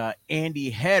with Andy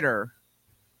Header,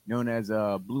 known as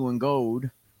Blue and Gold.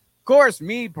 Of course,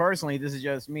 me personally, this is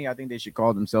just me. I think they should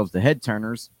call themselves the Head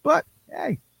Turners. But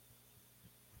hey,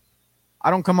 I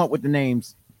don't come up with the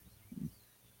names.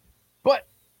 But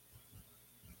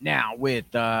now,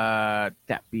 with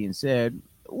that being said,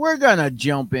 we're gonna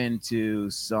jump into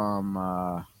some.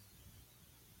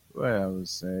 What I would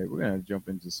say, we're gonna jump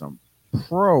into some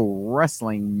Pro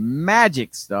Wrestling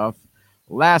Magic stuff.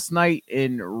 Last night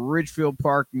in Ridgefield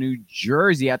Park, New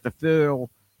Jersey, at the Phil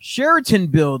Sheraton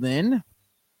Building,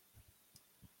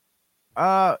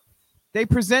 they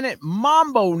presented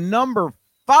Mambo number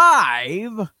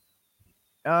 5,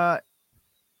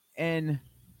 and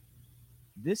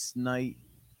this night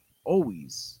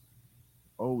always,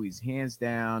 hands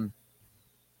down,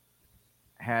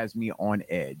 has me on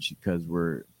edge because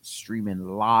we're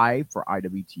streaming live for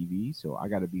IWTV. So I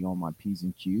got to be on my P's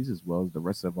and Q's as well as the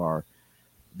rest of our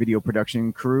video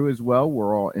production crew as well.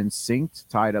 We're all in sync,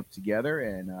 tied up together,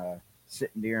 and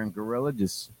sitting there in Gorilla,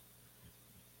 just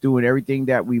doing everything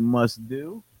that we must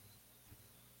do.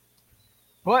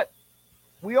 But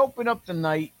we open up the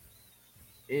night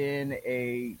with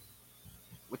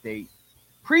a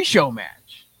pre-show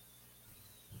match.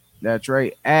 That's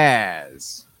right,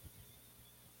 as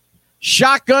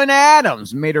Shotgun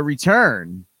Adams made a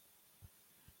return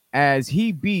as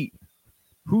he beat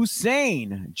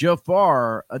Hussein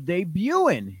Jafar, a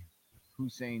debuting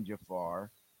Hussein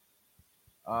Jafar.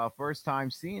 First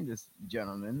time seeing this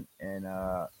gentleman, and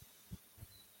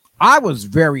I was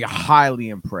very highly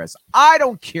impressed. I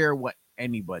don't care what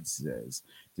anybody says.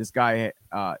 This guy,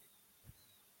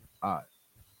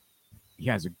 he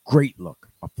has a great look,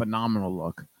 a phenomenal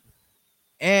look.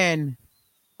 And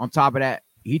on top of that,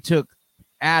 he took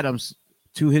Adams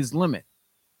to his limit.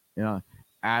 You know,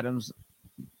 Adams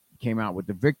came out with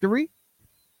the victory,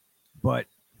 but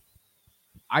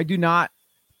I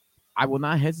will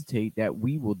not hesitate that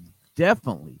we will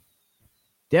definitely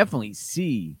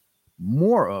see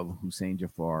more of Hussein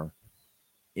Jafar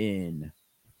in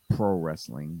Pro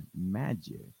Wrestling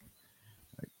Magic.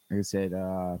 Like I said,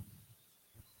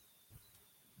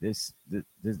 this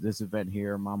event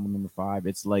here, Mama number 5,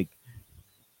 it's like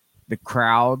the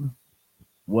crowd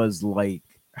was like,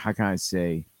 how can I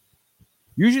say?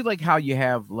 Usually like how you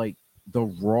have like the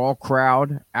Raw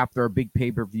crowd after a big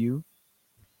pay-per-view.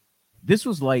 This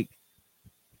was like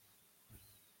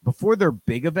before their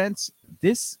big events.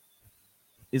 This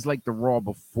is like the Raw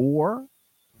before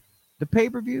the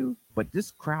pay-per-view, but this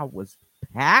crowd was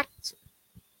packed.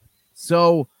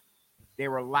 So they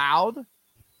were loud.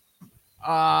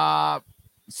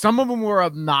 Some of them were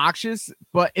obnoxious,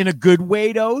 but in a good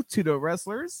way, though, to the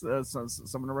wrestlers.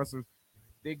 Some of the wrestlers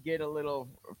did get a little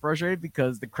frustrated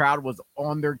because the crowd was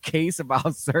on their case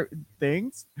about certain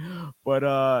things.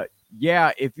 But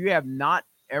yeah, if you have not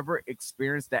ever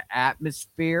experienced the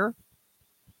atmosphere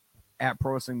at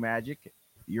Pro Wrestling Magic,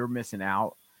 you're missing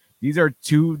out. These are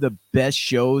two of the best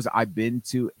shows I've been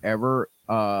to ever,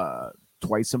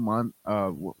 twice a month,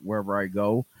 wherever I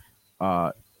go.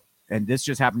 And this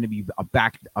just happened to be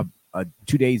a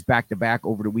 2 days back to back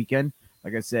over the weekend.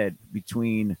 Like I said,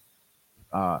 between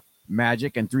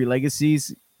Magic and Three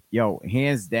Legacies, yo,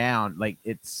 hands down, like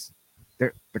it's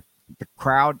the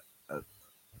crowd.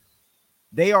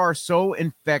 They are so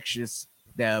infectious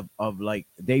that of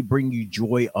they bring you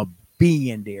joy of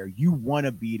being there. You want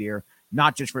to be there,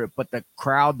 not just for it, but the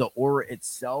crowd, the aura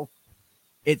itself,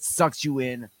 it sucks you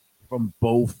in from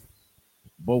both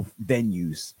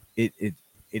venues. It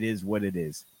is what it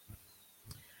is.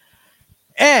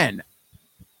 And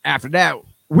after that,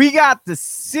 we got to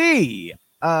see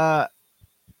a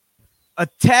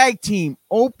tag team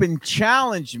open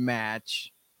challenge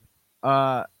match.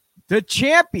 The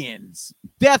champions,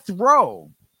 Death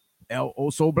Row, El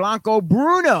Oso Blanco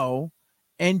Bruno,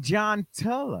 and John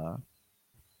Tella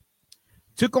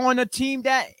took on a team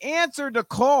that answered the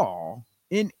call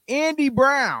in Andy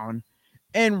Brown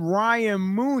and Ryan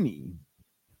Mooney.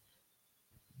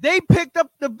 They picked up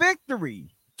the victory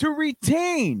to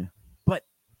retain, but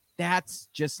that's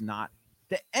just not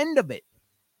the end of it.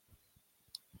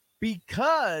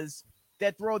 Because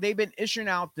Death Row, they've been issuing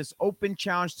out this open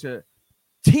challenge to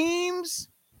teams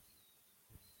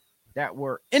that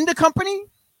were in the company,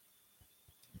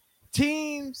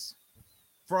 teams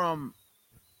from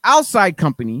outside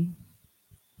company.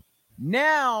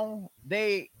 Now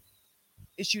they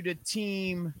issued a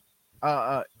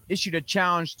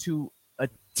challenge to a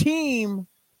team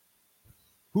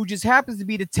who just happens to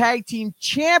be the tag team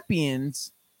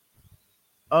champions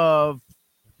of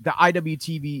the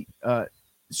IWTV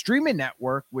streaming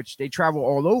network, which they travel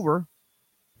all over,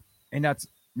 and that's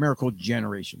Miracle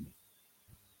Generation.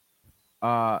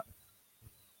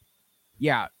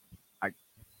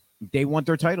 They want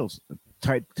their titles,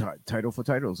 title for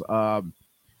titles.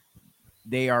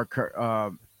 They are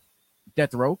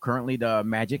Death Row, currently the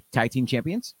Magic Tag Team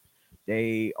Champions.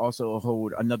 They also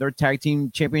hold another tag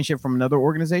team championship from another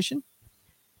organization.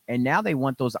 And now they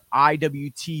want those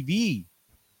IWTV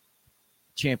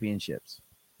championships.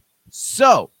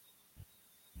 So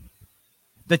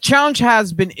the challenge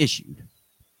has been issued.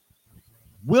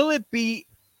 Will it be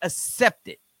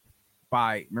accepted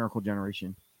by Miracle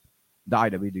Generation, the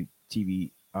IWTV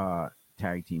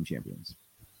tag team champions?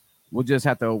 We'll just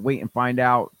have to wait and find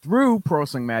out through Pro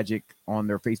Wrestling Magic on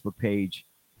their Facebook page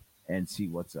and see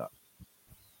what's up.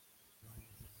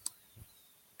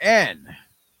 And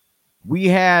we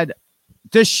had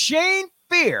the Shane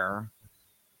Fair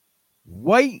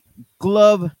White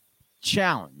Glove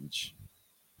Challenge.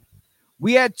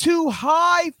 We had two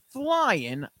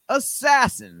high-flying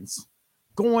assassins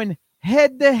going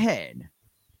head-to-head.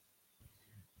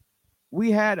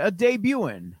 We had a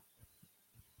debuting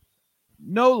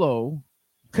Nolo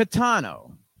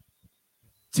Catano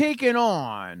taking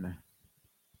on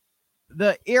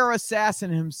the air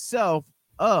assassin himself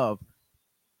of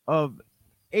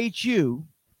HU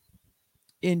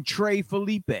in Trey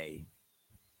Felipe.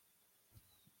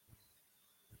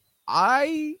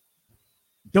 I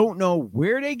don't know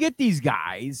where they get these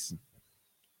guys,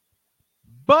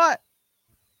 but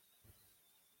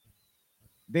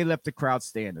they left the crowd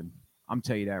standing. I'm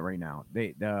telling you that right now.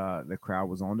 The crowd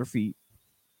was on their feet.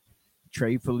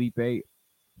 Trey Felipe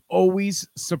always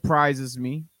surprises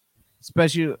me,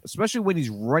 especially when he's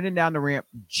running down the ramp,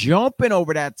 jumping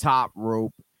over that top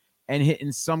rope and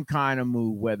hitting some kind of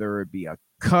move, whether it be a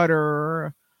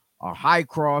cutter, a high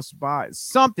cross body,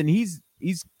 something. He's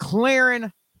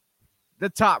clearing the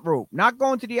top rope, not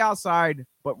going to the outside,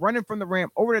 but running from the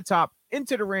ramp over the top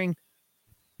into the ring,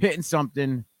 hitting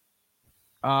something.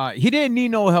 He didn't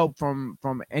need no help from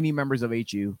any members of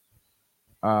HU.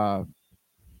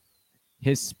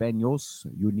 Hispanos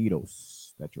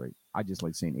Unidos. That's right. I just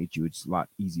like saying HU. It's a lot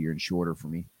easier and shorter for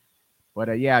me.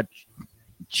 But yeah,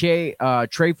 Trey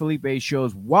Felipe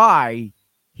shows why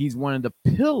he's one of the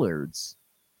pillars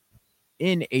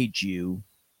in HU.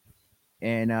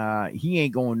 And he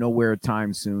ain't going nowhere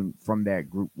time soon from that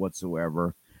group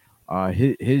whatsoever.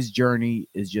 His journey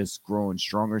is just growing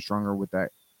stronger and stronger with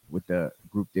the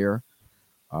group there.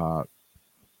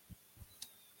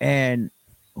 And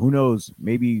who knows,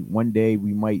 maybe one day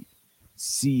we might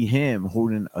see him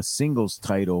holding a singles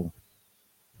title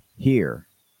here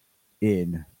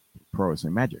in Pro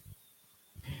Wrestling Magic.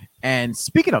 And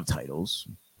speaking of titles,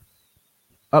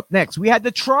 up next, we had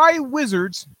the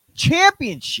Tri-Wizards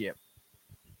Championship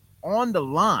on the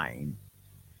line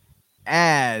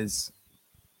as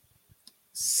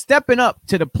stepping up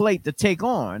to the plate to take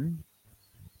on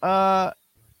kind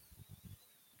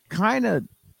of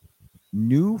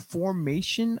new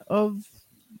formation of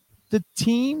the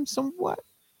team somewhat.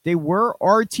 They were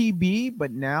RTB,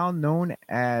 but now known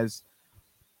as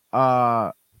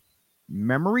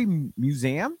Memory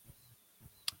Museum.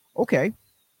 Okay.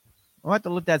 I'll have to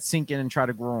let that sink in and try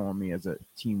to grow on me as a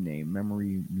team name,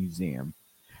 Memory Museum.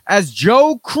 As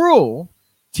Joe Cruel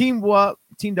teamed up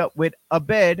with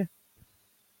Ep8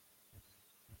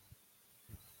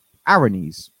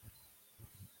 Aranis.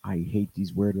 I hate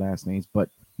these weird last names, but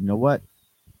you know what?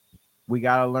 We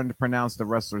got to learn to pronounce the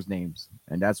wrestlers' names,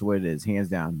 and that's what it is, hands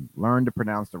down. Learn to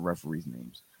pronounce the referees'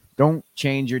 names. Don't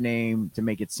change your name to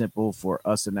make it simple for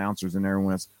us announcers and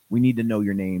everyone else. We need to know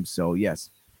your name. So, yes,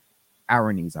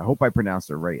 Aranis. I hope I pronounced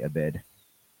it right, Ep8.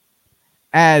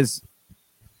 As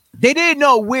they didn't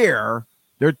know where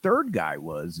their third guy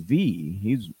was, V.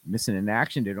 He's missing in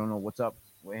action. They don't know what's up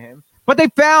with him. But they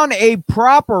found a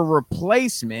proper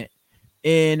replacement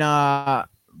in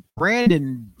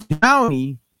Brandon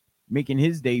Downey making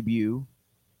his debut.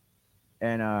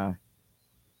 And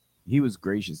he was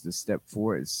gracious to step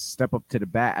up to the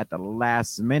bat at the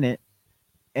last minute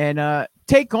and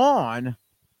take on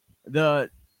the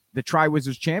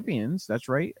Tri-Wizards champions. That's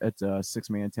right. It's a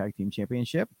 6-man tag team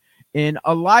championship. And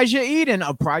Elijah Eden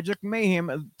of Project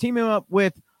Mayhem teaming up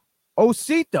with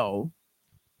Osito.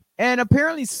 And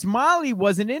apparently Smiley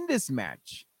wasn't in this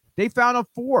match. They found a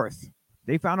fourth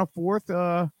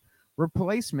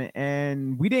replacement,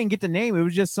 and we didn't get the name. It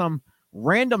was just some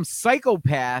random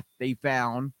psychopath they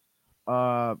found.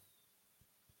 I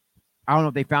don't know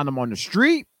if they found him on the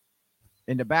street,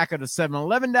 in the back of the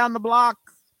 7-Eleven down the block,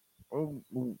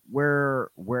 or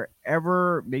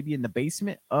wherever, maybe in the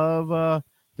basement of the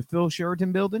Phil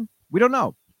Sheraton building. We don't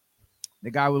know. The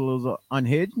guy was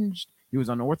unhinged. He was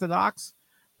unorthodox.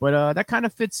 But that kind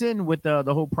of fits in with the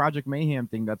whole Project Mayhem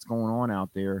thing that's going on out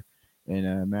there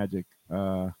in Magic.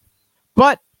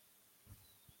 But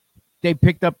they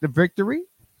picked up the victory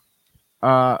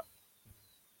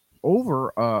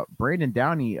over Brandon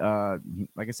Downey.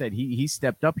 Like I said, he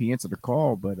stepped up. He answered the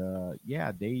call. But,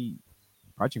 yeah,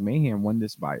 Project Mayhem won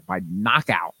this by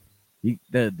knockout.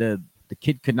 The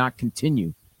kid could not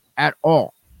continue at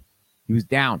all. He was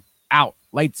down, out,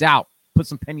 lights out. Put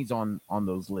some pennies on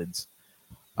those lids.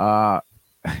 But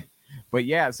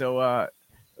yeah, so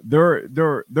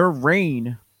their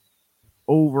reign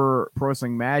over Pro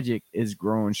Wrestling Magic is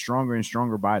growing stronger and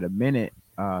stronger by the minute.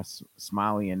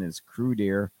 Smiley and his crew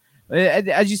there.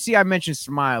 As you see, I mentioned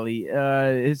Smiley.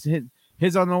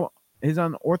 His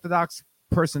unorthodox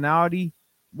personality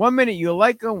 1 minute you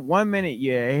like him, 1 minute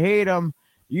you hate him.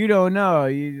 You don't know.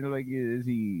 You like, is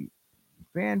he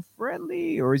fan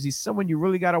friendly or is he someone you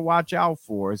really got to watch out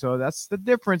for? So that's the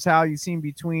difference. How you seen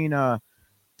between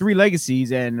Three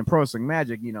Legacies and Pro Wrestling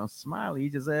Magic. You know, Smiley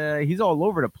just he's all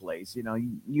over the place. You know,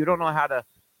 you don't know how to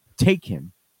take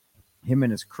him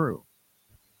and his crew.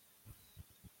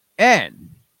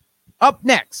 And up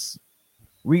next,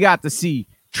 we got to see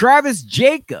Travis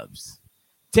Jacobs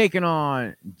taking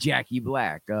on Jackie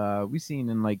Black. We've seen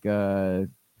in like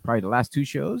probably the last two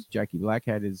shows, Jackie Black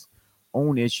had his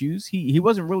own issues. He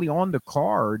wasn't really on the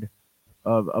card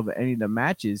of any of the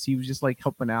matches. He was just like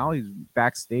helping out. He's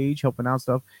backstage helping out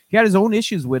stuff. He had his own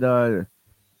issues with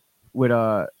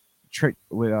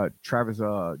Travis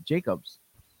Jacobs,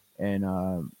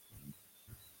 and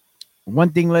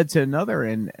one thing led to another,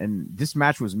 and this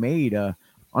match was made.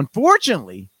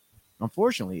 Unfortunately,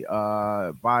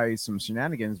 by some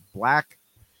shenanigans, Black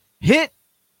hit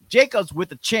Jacobs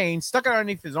with a chain, stuck it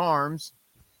underneath his arms.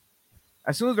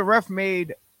 As soon as the ref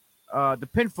made the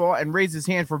pinfall and raised his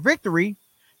hand for victory,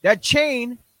 that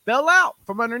chain fell out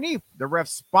from underneath. The ref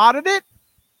spotted it,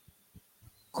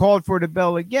 called for the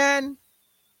bell again.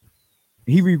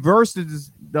 He reversed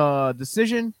the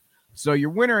decision. So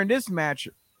your winner in this match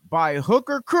by hook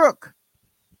or crook,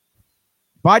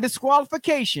 by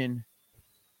disqualification,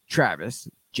 Travis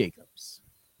Jacobs.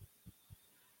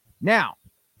 Now,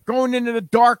 going into the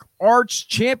Dark Arts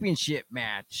Championship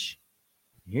match,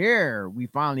 here we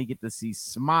finally get to see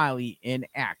Smiley in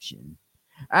action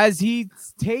as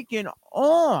he's taken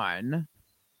on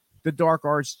the Dark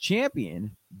Arts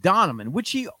champion, Donovan,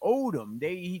 which he owed him.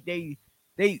 They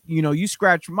you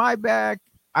scratch my back,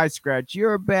 I scratch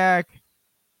your back.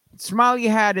 Smiley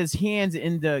had his hands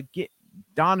in the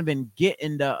Donovan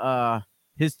getting the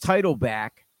his title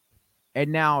back,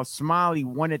 and now Smiley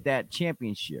wanted that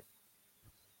championship.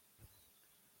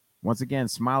 Once again,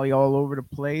 Smiley all over the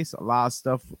place. A lot of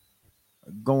stuff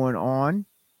going on.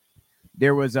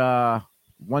 There was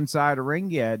one side of the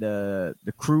ring. You had the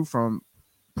crew from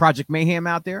Project Mayhem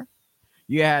out there.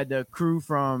 You had the crew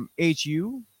from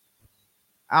HU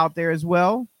out there as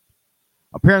well.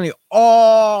 Apparently,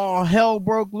 all hell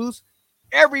broke loose.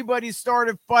 Everybody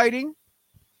started fighting.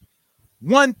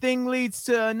 One thing leads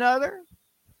to another.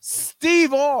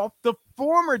 Steve Off, the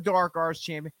former Dark Arts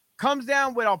champion, comes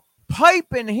down with a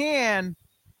pipe in hand,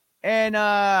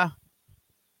 and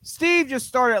Steve just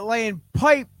started laying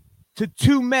pipe to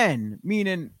two men,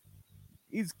 meaning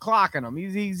he's clocking them.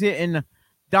 He's hitting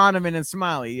Donovan and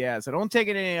Smiley. Yeah, so don't take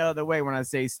it any other way when I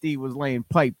say Steve was laying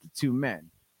pipe to two men.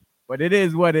 But it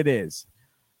is what it is.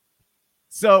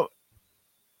 So,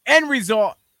 end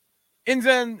result, it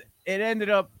ended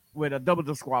up with a double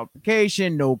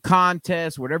disqualification, no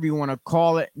contest, whatever you want to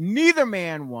call it. Neither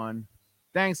man won,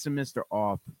 thanks to Mr.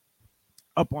 Off.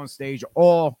 Up on stage,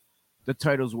 all the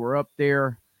titles were up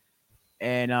there,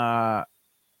 and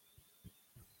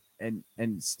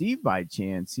Steve, by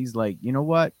chance, he's like, you know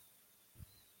what?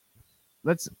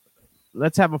 Let's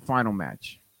have a final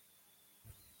match.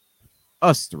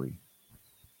 Us three.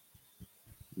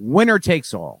 Winner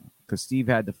takes all, because Steve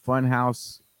had the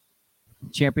Funhouse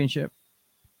Championship.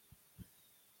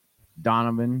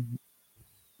 Donovan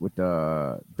with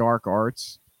the Dark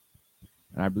Arts,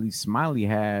 and I believe Smiley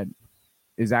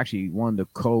is actually one of the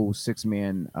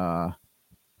co-6-man of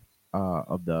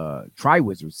the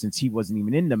Tri-Wizards, since he wasn't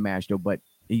even in the match though, but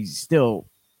he still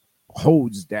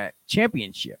holds that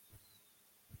championship.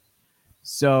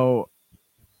 So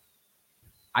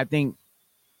I think,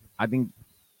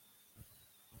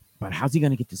 but how's he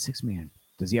going to get the 6-man?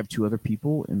 Does he have two other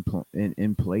people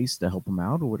in place to help him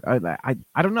out, or what?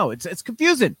 I don't know. It's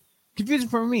confusing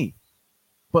for me.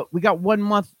 But we got 1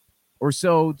 month or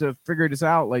so to figure this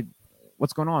out, like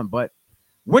what's going on. But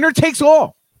winner takes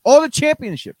all the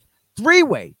championships,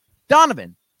 3-way,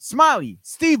 Donovan, Smiley,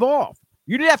 Steve Off.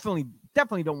 You definitely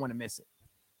don't want to miss it.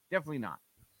 Definitely not.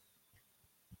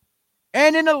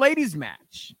 And in the ladies'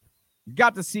 match, you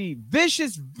got to see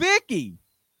Vicious Vicky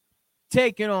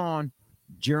taking on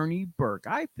Journey Burke.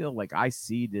 I feel like I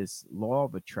see this law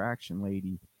of attraction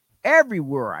lady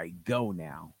everywhere I go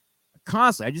now.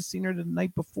 Constantly. I just seen her the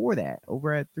night before that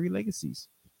over at Three Legacies.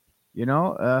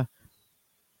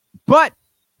 But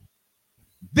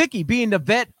Vicky, being the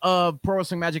vet of Pro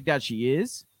Wrestling Magic that she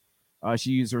is,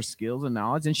 she used her skills and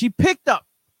knowledge, and she picked up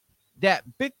that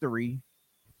victory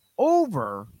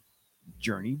over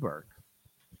Journey Burke.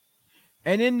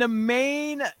 And in the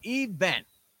main event,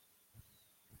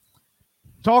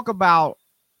 talk about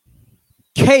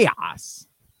chaos.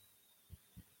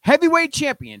 Heavyweight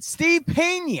champion Steve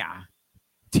Pena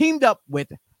teamed up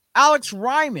with Alex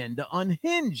Ryman, the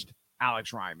unhinged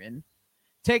Alex Ryman,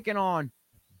 taking on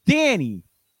Danny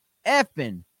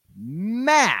effing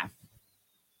Math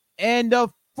and the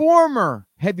former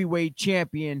heavyweight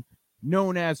champion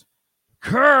known as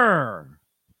Kerr.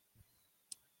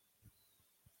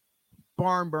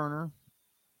 Barn burner,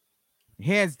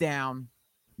 hands down.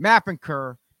 Math and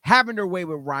Kerr having their way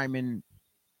with Ryman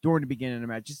during the beginning of the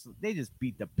match. They just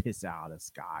beat the piss out of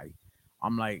this guy.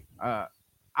 I'm like, I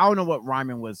don't know what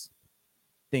Ryman was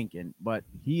thinking, but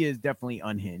he is definitely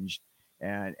unhinged.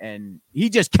 And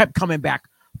he just kept coming back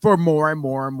for more and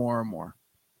more and more and more.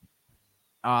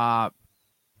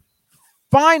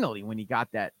 Finally, when he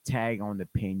got that tag on the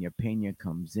Pena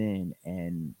comes in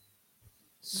and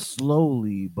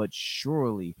slowly but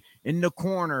surely in the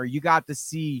corner, you got to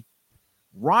see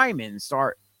Ryman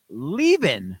start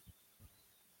leaving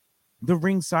the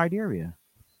ringside area.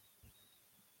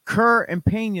 Kerr and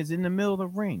Pena's in the middle of the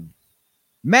ring.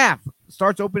 Math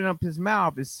starts opening up his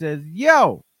mouth and says,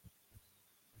 yo,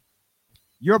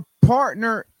 your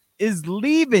partner is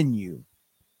leaving you.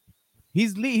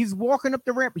 He's walking up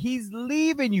the ramp. He's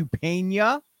leaving you,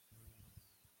 Pena.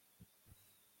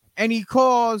 And he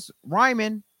calls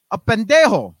Ryman a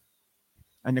pendejo.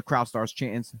 And the crowd starts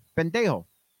chanting pendejo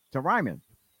to Ryman.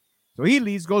 So he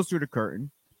leaves, goes through the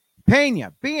curtain.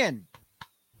 Pena, being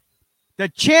the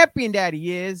champion that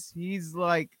he is, he's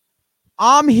like,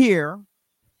 I'm here.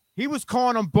 He was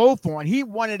calling them both on. He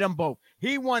wanted them both.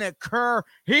 He wanted Kerr.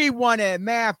 He wanted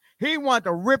Math. He wanted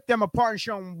to rip them apart and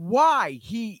show them why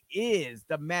he is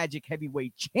the Magic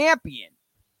Heavyweight Champion.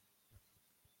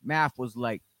 Math was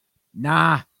like,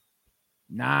 nah.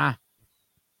 Your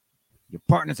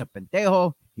partner's a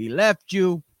pendejo. He left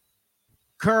you.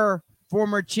 Kerr,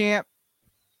 former champ.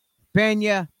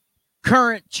 Pena,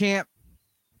 current champ.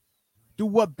 Do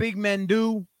what big men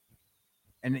do.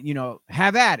 And,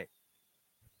 have at it.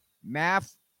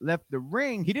 Math left the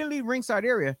ring. He didn't leave ringside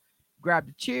area.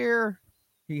 Grabbed a chair.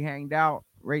 He hanged out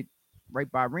right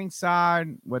by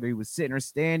ringside, whether he was sitting or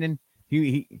standing.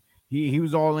 He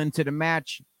was all into the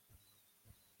match.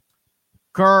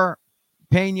 Kerr,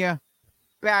 Pena,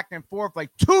 back and forth like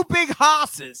two big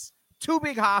hosses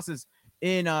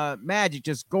in Magic,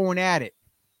 just going at it.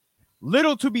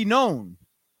 Little to be known.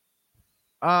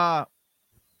 Ryman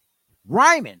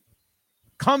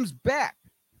comes back.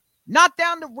 Not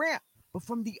down the ramp, but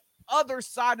from the other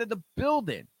side of the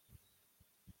building.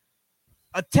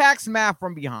 Attacks Matt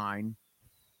from behind.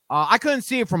 I couldn't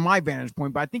see it from my vantage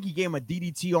point, but I think he gave him a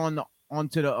DDT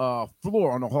onto the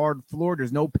floor, on the hard floor.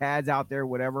 There's no pads out there,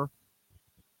 whatever.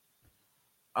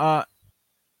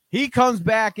 He comes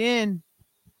back in.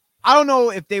 I don't know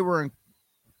if they were in.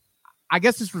 I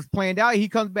guess this was planned out. He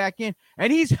comes back in,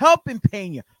 and he's helping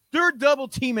Pena. They're double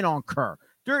teaming on Kerr.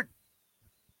 They're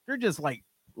just like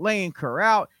laying Kerr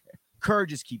out. Kerr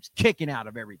just keeps kicking out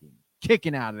of everything.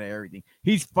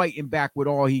 He's fighting back with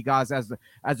all he got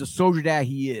as a soldier that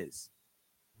he is.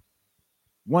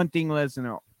 One thing less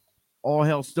than all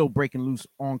hell still breaking loose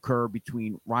on Kerr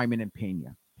between Ryman and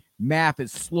Pena. Math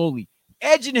is slowly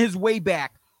edging his way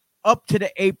back up to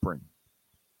the apron.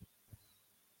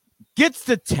 Gets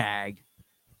the tag.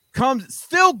 Comes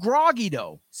still groggy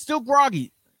though. Still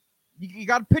groggy. You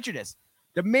got to picture this.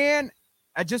 The man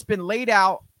had just been laid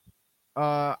out.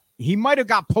 He might have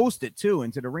got posted too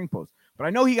into the ring post, but I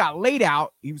know he got laid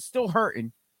out. He was still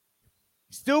hurting.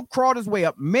 Still crawled his way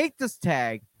up. Make this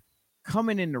tag.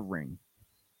 Coming in the ring.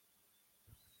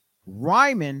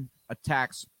 Ryman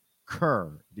attacks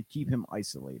Kerr to keep him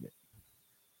isolated.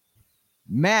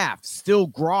 Math still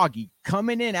groggy.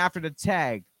 Coming in after the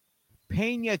tag.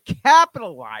 Pena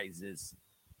capitalizes.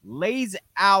 Lays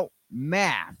out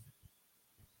Math.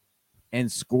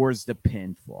 And scores the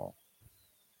pinfall.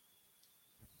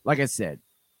 Like I said,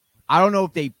 I don't know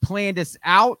if they planned this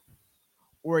out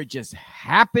or it just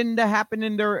happened to happen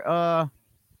in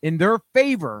their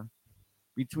favor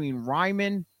between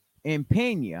Ryman and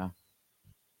Pena,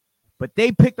 but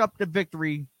they picked up the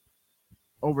victory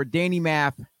over Danny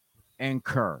Math and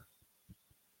Kerr.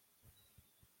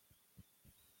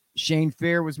 Shane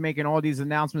Fair was making all these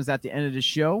announcements at the end of the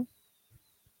show.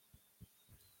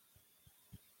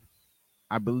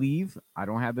 I believe, I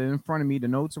don't have it in front of me, the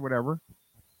notes or whatever.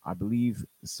 I believe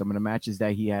some of the matches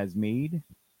that he has made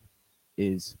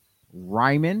is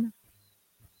Ryman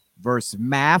versus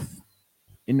Math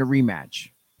in the rematch.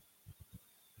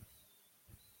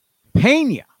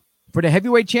 Pena for the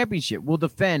heavyweight championship will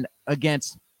defend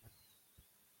against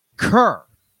Kerr.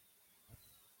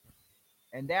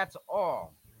 And that's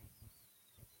all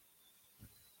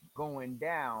going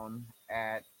down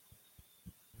at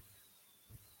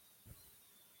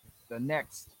the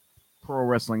next Pro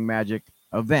Wrestling Magic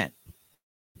event.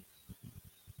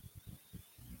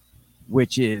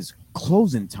 which is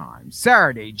closing time,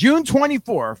 Saturday, June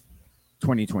 24th,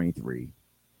 2023,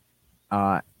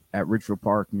 at Ridgefield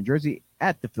Park, New Jersey,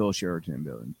 at the Phil Sheraton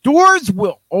Building. Doors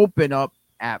will open up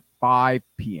at 5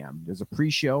 p.m. There's a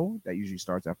pre-show that usually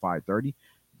starts at 5:30.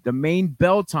 The main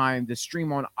bell time to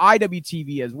stream on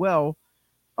IWTV as well,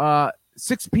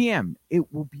 6 p.m.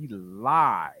 It will be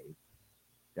live.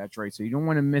 That's right. So you don't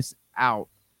want to miss out.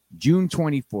 June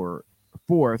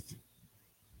 24th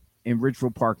in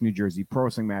Ridgefield Park, New Jersey. Pro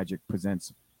Wrestling Magic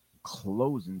presents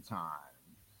Closing Time.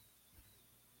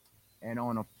 And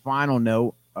on a final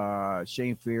note,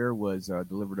 Shane Fair was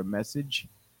delivered a message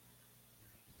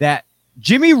that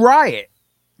Jimmy Riot,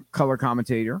 color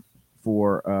commentator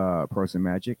for Pro Wrestling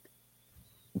Magic,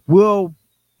 will,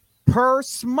 per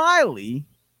Smiley,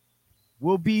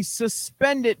 will be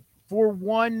suspended for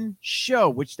one show,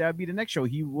 which that would be the next show.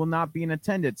 He will not be in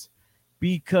attendance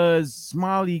because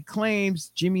Smiley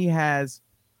claims Jimmy has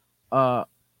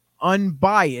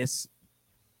unbiased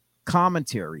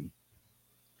commentary.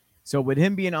 So with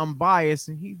him being unbiased,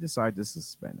 he decided to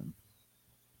suspend him.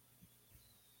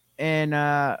 And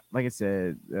like I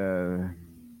said,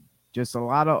 just a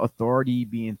lot of authority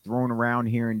being thrown around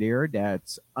here and there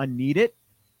that's unneeded.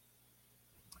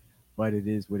 But it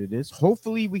is what it is.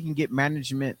 Hopefully we can get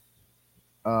management,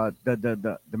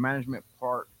 the management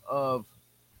part of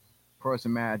Pro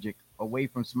Wrestling Magic away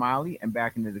from Smiley and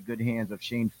back into the good hands of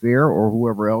Shane Fair or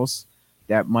whoever else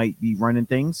that might be running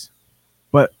things.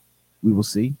 But we will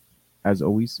see, as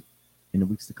always, in the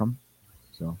weeks to come.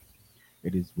 So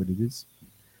it is what it is.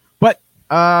 But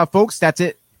folks, that's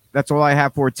it. That's all I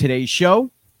have for today's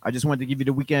show. I just wanted to give you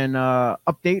the weekend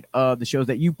update of the shows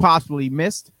that you possibly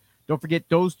missed. Don't forget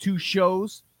those two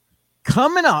shows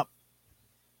coming up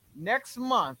next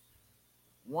month.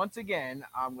 Once again,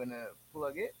 I'm going to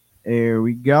plug it. There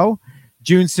we go.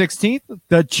 June 16th,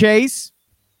 The Chase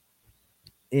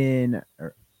in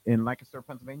Lancaster,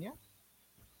 Pennsylvania,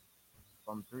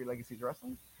 from Three Legacies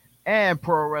Wrestling, and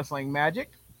Pro Wrestling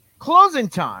Magic. Closing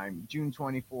time, June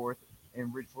 24th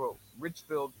in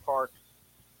Ridgefield Park,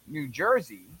 New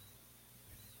Jersey.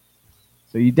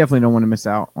 So you definitely don't want to miss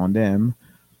out on them.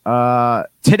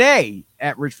 Today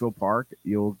at Ridgefield Park,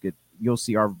 you'll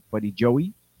see our buddy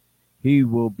Joey. He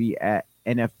will be at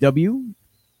NFW,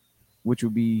 which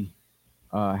will be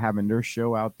having their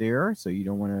show out there. So you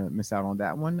don't want to miss out on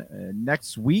that one.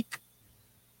 Next week,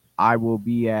 I will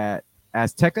be at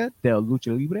Azteca del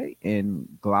Lucha Libre in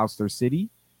Gloucester City,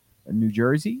 New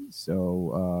Jersey.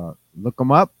 So look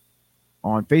them up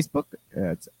on Facebook.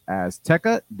 It's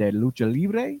Azteca del Lucha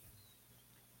Libre.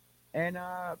 And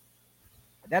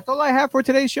that's all I have for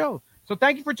today's show. So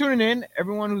thank you for tuning in,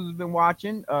 everyone who's been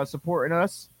watching, supporting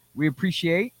us. We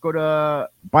appreciate. Go to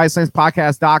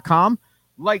BodySlamsPodcast.com.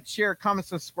 Like, share, comment,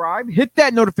 subscribe. Hit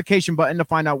that notification button to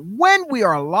find out when we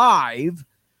are live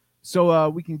so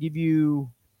we can give you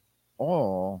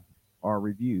all our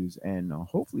reviews. And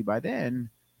hopefully by then,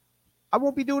 I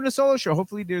won't be doing a solo show.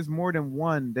 Hopefully there's more than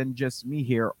one than just me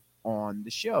here on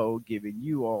the show giving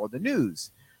you all the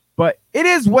news. But it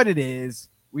is what it is.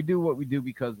 We do what we do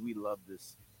because we love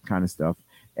this kind of stuff.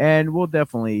 And we'll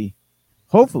definitely,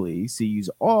 hopefully, see you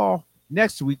all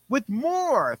next week with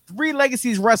more Three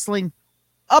Legacies Wrestling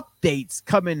updates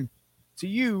coming to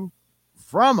you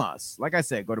from us. Like I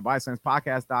said, go to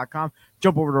BodySlamsPodcast.com,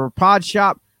 jump over to our pod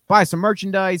shop, buy some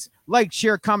merchandise, like,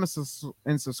 share, comment,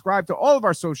 and subscribe to all of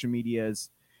our social medias.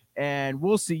 And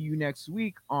we'll see you next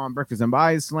week on Breakfast and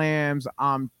Body Slams.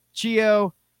 I'm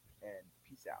Chio.